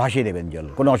ভাসিয়ে দেবেন, জল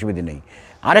কোনো অসুবিধা নেই।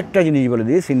 আরেকটা জিনিস বলে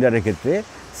দিই, সিন্ডারের ক্ষেত্রে,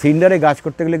 সিন্ডারে গাছ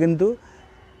করতে গেলে কিন্তু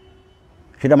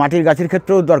সেটা মাটির গাছের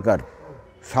ক্ষেত্রেও দরকার,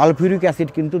 সালফিউরিক অ্যাসিড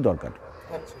কিন্তু দরকার।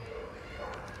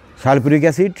 সালফিউরিক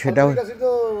অ্যাসিড, সেটা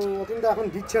এখন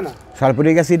দিচ্ছে না।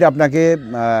 সালফিউরিক অ্যাসিড আপনাকে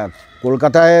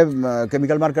কলকাতায়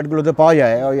কেমিক্যাল মার্কেটগুলোতে পাওয়া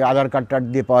যায়, ওই আধার কার্ড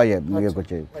দিয়ে পাওয়া যায়, ইয়ে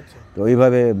করছে। তো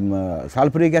ওইভাবে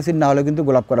সালফিউরিক অ্যাসিড না হলে কিন্তু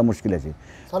গোলাপ করা মুশকিল আছে,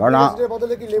 কারণ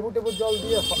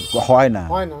হয় না।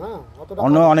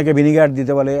 অনেকে ভিনিগার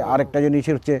দিতে বলে। আরেকটা জিনিস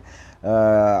হচ্ছে,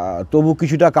 তবু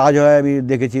কিছুটা কাজ হয়, আমি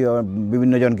দেখেছি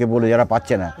বিভিন্ন জনকে বলে, যারা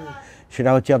পাচ্ছে না,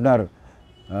 সেটা হচ্ছে আপনার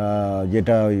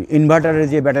যেটা ওই ইনভার্টারের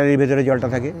যে ব্যাটারির ভেতরে জলটা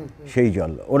থাকে, সেই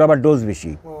জল, ওর আবার ডোজ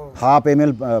বেশি, 1/2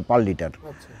 ml পার লিটার।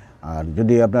 আর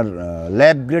যদি আপনার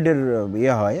ল্যাব গ্রেডের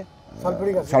ইয়ে হয়,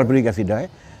 সালফিউরিক অ্যাসিড হয়,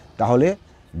 তাহলে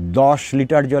 10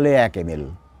 লিটার জলে 1 ml।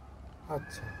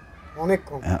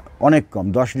 অনেক কম,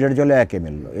 10 লিটার জলে 1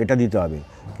 ml এটা দিতে হবে।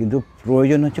 কিন্তু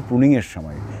প্রয়োজন হচ্ছে প্রুনিংয়ের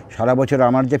সময়। সারা বছর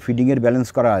আমার যে ফিডিংয়ের ব্যালেন্স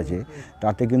করা আছে,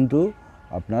 তাতে কিন্তু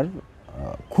আপনার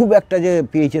খুব একটা যে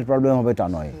পিএইচের প্রবলেম হবে তা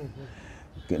নয়,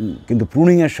 কিন্তু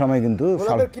প্রুনিংয়ের সময় কিন্তু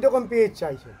কিরকম পিএইচ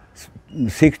চাইছে?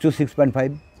 6 to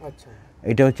 6.5। আচ্ছা,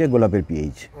 এটা হচ্ছে গোলাপের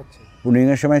পিএইচ।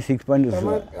 প্রুনিংয়ের সময় 6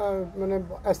 মানে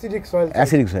অ্যাসিডিক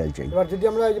সয়েল চাই। এবার যদি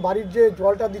আমরা বাড়ির যে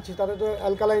জলটা দিচ্ছি তাতে তো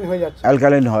অ্যালকালাইন হয়ে যাচ্ছে।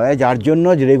 অ্যালকালাইন হয়, যার জন্য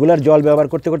রেগুলার জল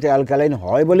ব্যবহার করতে করতে অ্যালকালাইন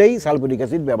হয় বলেই সালফিউরিক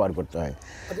অ্যাসিড ব্যবহার করতে হয়।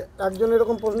 আচ্ছা, একজন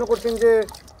এরকম প্রশ্ন করছেন যে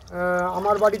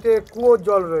আমার বাড়িতে কুয়োর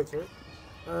জল রয়েছে।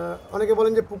 অনেকে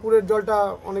বলেন যে পুকুরের জলটা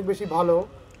অনেক বেশি ভালো।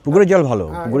 পুকুরের জল ভালো,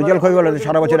 পুকুরের জল খুবই ভালো,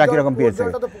 সারা বছর একই রকম পেয়েছে।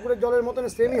 জলটা তো পুকুরের জলের মতন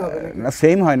সেমই হবে না,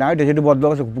 সেম হয় না, এটা যেটা বদ্ধ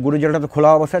অবস্থা। পুকুরের জলটা তো খোলা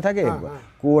অবস্থায় থাকে,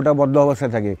 কুয়োটা বদ্ধ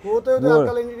অবস্থায় থাকে। কুয়োতেও তো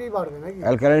অ্যালকালিনিটি বাড়বে নাকি?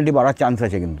 অ্যালকালিনিটি বাড়ার চান্স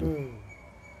আছে কিন্তু।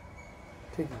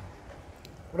 ঠিক আছে,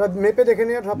 ওটা মেপে দেখে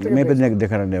নেওয়া সব থেকে মেপে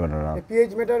দেখে নেবে না।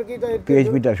 পিএইচ মিটার কি? পিএইচ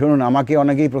মিটার শুনুন, আমাকে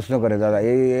অনেকেই প্রশ্ন করে দাদা,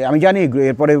 আমি জানি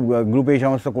এরপরে গ্রুপে এই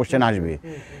সমস্ত কোশ্চেন আসবে।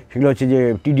 সেগুলো হচ্ছে যে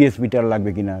টিডিএস মিটার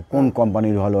লাগবে কিনা, কোন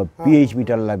কোম্পানির ভালো, পিএইচ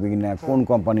মিটার লাগবে কিনা, কোন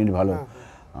কোম্পানির ভালো,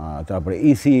 তারপরে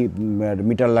ইসি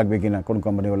মিটার লাগবে কিনা, কোন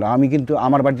কোম্পানি ভালো। আমি কিন্তু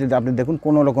আমার বাড়িতে আপনি দেখুন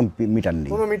কোনো রকম মিটার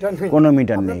নেই, কোনো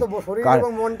মিটার নেই।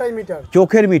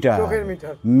 চোখের মিটার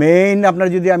মেইন। আপনার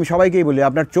যদি, আমি সবাইকেই বলি,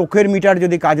 আপনার চোখের মিটার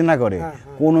যদি কাজ না করে,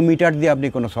 কোনো মিটার দিয়ে আপনি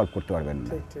কোনো সলভ করতে পারবেন না।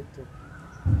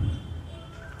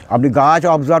 আপনি গাছ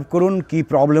অবজার্ভ করুন, কি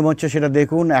প্রবলেম হচ্ছে সেটা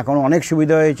দেখুন। এখন অনেক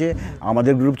সুবিধা হয়েছে,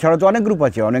 আমাদের গ্রুপ ছাড়া তো অনেক গ্রুপ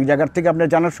আছে, অনেক জায়গার থেকে আপনার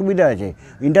জানার সুবিধা আছে।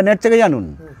 ইন্টারনেট থেকে জানুন,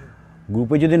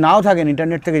 গ্রুপে যদি নাও থাকেন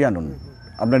ইন্টারনেট থেকে জানুন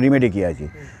আপনার রিমেডি কী আছে।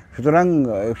 সুতরাং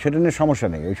সেটা নিয়ে সমস্যা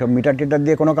নেই, ওইসব মিটার টিটার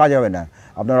দিয়ে কোনো কাজ হবে না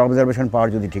আপনার অবজারভেশন পাওয়ার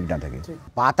যদি ঠিক না থাকে।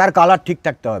 পাতার কালার ঠিক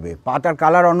থাকতে হবে, পাতার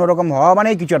কালার অন্যরকম হওয়া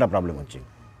মানেই কিছু একটা প্রবলেম হচ্ছে,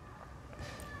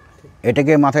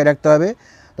 এটাকে মাথায় রাখতে হবে।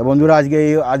 তো বন্ধুরা,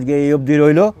 আজকে এই অবধি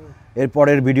রইল।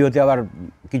 এরপরের ভিডিওতে আবার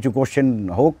কিছু কোশ্চেন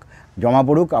হোক, জমা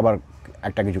পড়ুক, আবার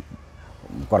একটা কিছু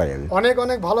করা যাবে। অনেক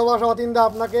অনেক ভালোবাসা অতীনদা,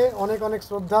 আপনাকে অনেক অনেক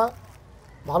শ্রদ্ধা।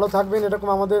 ভালো থাকবেন।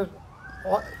 এরকম আমাদের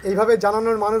এইভাবে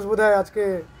জানানোর মানুষ বোধহয় আজকে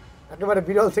একেবারে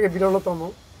বিরল থেকে বিরলতম।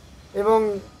 এবং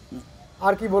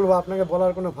আর কি বলবো, আপনাকে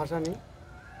বলার কোনো ভাষা নেই।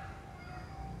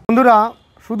 বন্ধুরা,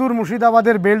 সুদূর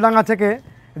মুর্শিদাবাদের বেলডাঙ্গা থেকে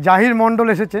জাহির মণ্ডল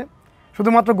এসেছে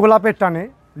শুধুমাত্র গোলাপের টানে।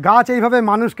 গাছ এইভাবে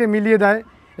মানুষকে মিলিয়ে দেয়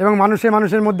এবং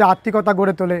মানুষের মধ্যে আত্মিকতা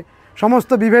গড়ে তোলে, সমস্ত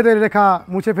বিভেদের রেখা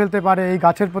মুছে ফেলতে পারে এই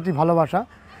গাছের প্রতি ভালোবাসা।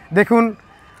 দেখুন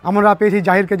আমরা পেয়েছি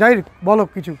জাহিরকে। জাহির, বলো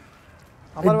কিছু।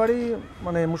 আমার বাড়ি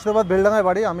মানে মুর্শিদাবাদ বেলডাঙ্গায়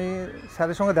বাড়ি। আমি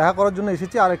স্যারের সঙ্গে দেখা করার জন্য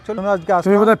এসেছি। আর অ্যাকচুয়ালি আমি আজকে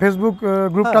তুমি বোধহয় ফেসবুক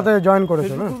গ্রুপটাতে জয়েন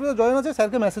করেছো না? গ্রুপে জয়েন আছে,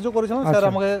 স্যারকে মেসেজও করেছিলাম, স্যার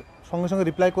আমাকে সঙ্গে সঙ্গে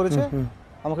রিপ্লাই করেছে,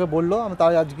 আমাকে বললো, আমি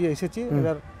তাই আজকে এসেছি।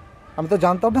 এবার আমি তো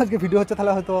জানতাম না আজকে ভিডিও হচ্ছে,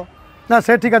 তাহলে হয়তো না,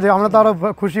 সে ঠিক আছে, আমরা তো আরও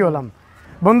খুশি হলাম।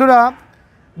 বন্ধুরা,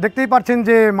 দেখতেই পাচ্ছেন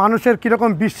যে মানুষের কীরকম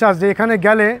বিশ্বাস যে এখানে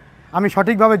গেলে আমি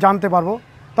সঠিকভাবে জানতে পারবো।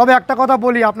 তবে একটা কথা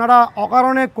বলি, আপনারা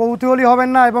অকারণে কৌতূহলী হবেন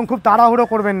না এবং খুব তাড়াহুড়ো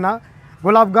করবেন না।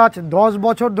 গোলাপ গাছ 10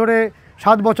 বছর ধরে,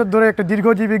 7 বছর ধরে একটা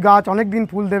দীর্ঘজীবী গাছ, অনেক দিন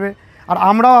ফুল দেবে। আর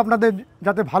আমরাও আপনাদের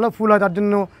যাতে ভালো ফুল হয় তার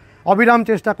জন্য অবিরাম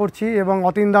চেষ্টা করছি, এবং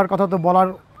অতীনদার কথা তো বলার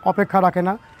অপেক্ষা রাখে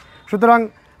না। সুতরাং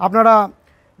আপনারা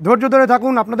ধৈর্য ধরে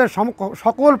থাকুন, আপনাদের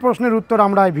সকল প্রশ্নের উত্তর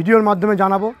আমরা এই ভিডিওর মাধ্যমে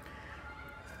জানাবো।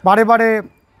 বারে বারে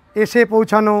এসে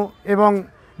পৌঁছানো, এবং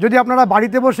যদি আপনারা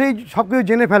বাড়িতে বসেই সব কিছু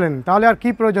জেনে ফেলেন তাহলে আর কি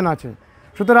প্রয়োজন আছে।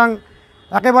 সুতরাং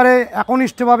একেবারে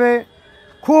একনিষ্ঠভাবে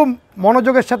খুব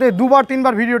মনোযোগের সাথে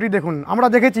 2-3বার ভিডিওটি দেখুন। আমরা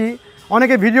দেখেছি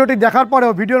অনেকে ভিডিওটি দেখার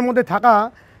পরেও ভিডিওর মধ্যে থাকা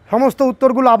সমস্ত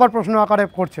উত্তরগুলো আবার প্রশ্ন আকারে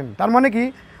করছেন। তার মানে কি,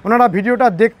 ওনারা ভিডিওটা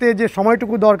দেখতে যে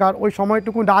সময়টুকু দরকার ওই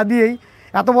সময়টুকু না দিয়েই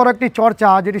এত বড় একটি চর্চা,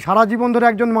 যেটি সারা জীবন ধরে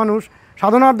একজন মানুষ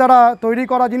সাধনার দ্বারা তৈরি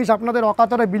করা জিনিস আপনাদের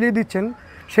অকাতরে বিলিয়ে দিচ্ছেন,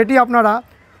 সেটি আপনারা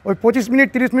ওই 25 মিনিট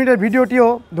 30 মিনিটের ভিডিওটিও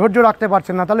ধৈর্য রাখতে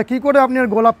পারছেন না। তাহলে কী করে আপনি আর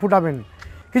গোলাপ ফুটাবেন?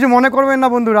 কিছু মনে করবেন না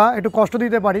বন্ধুরা, একটু কষ্ট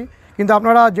দিতে পারি, কিন্তু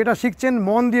আপনারা যেটা শিখছেন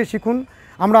মন দিয়ে শিখুন।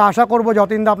 আমরা আশা করব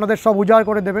যতীনদা আপনাদের সব উজাড়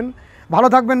করে দেবেন। ভালো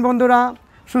থাকবেন বন্ধুরা,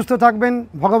 সুস্থ থাকবেন,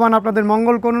 ভগবান আপনাদের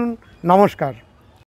মঙ্গল করুন। নমস্কার।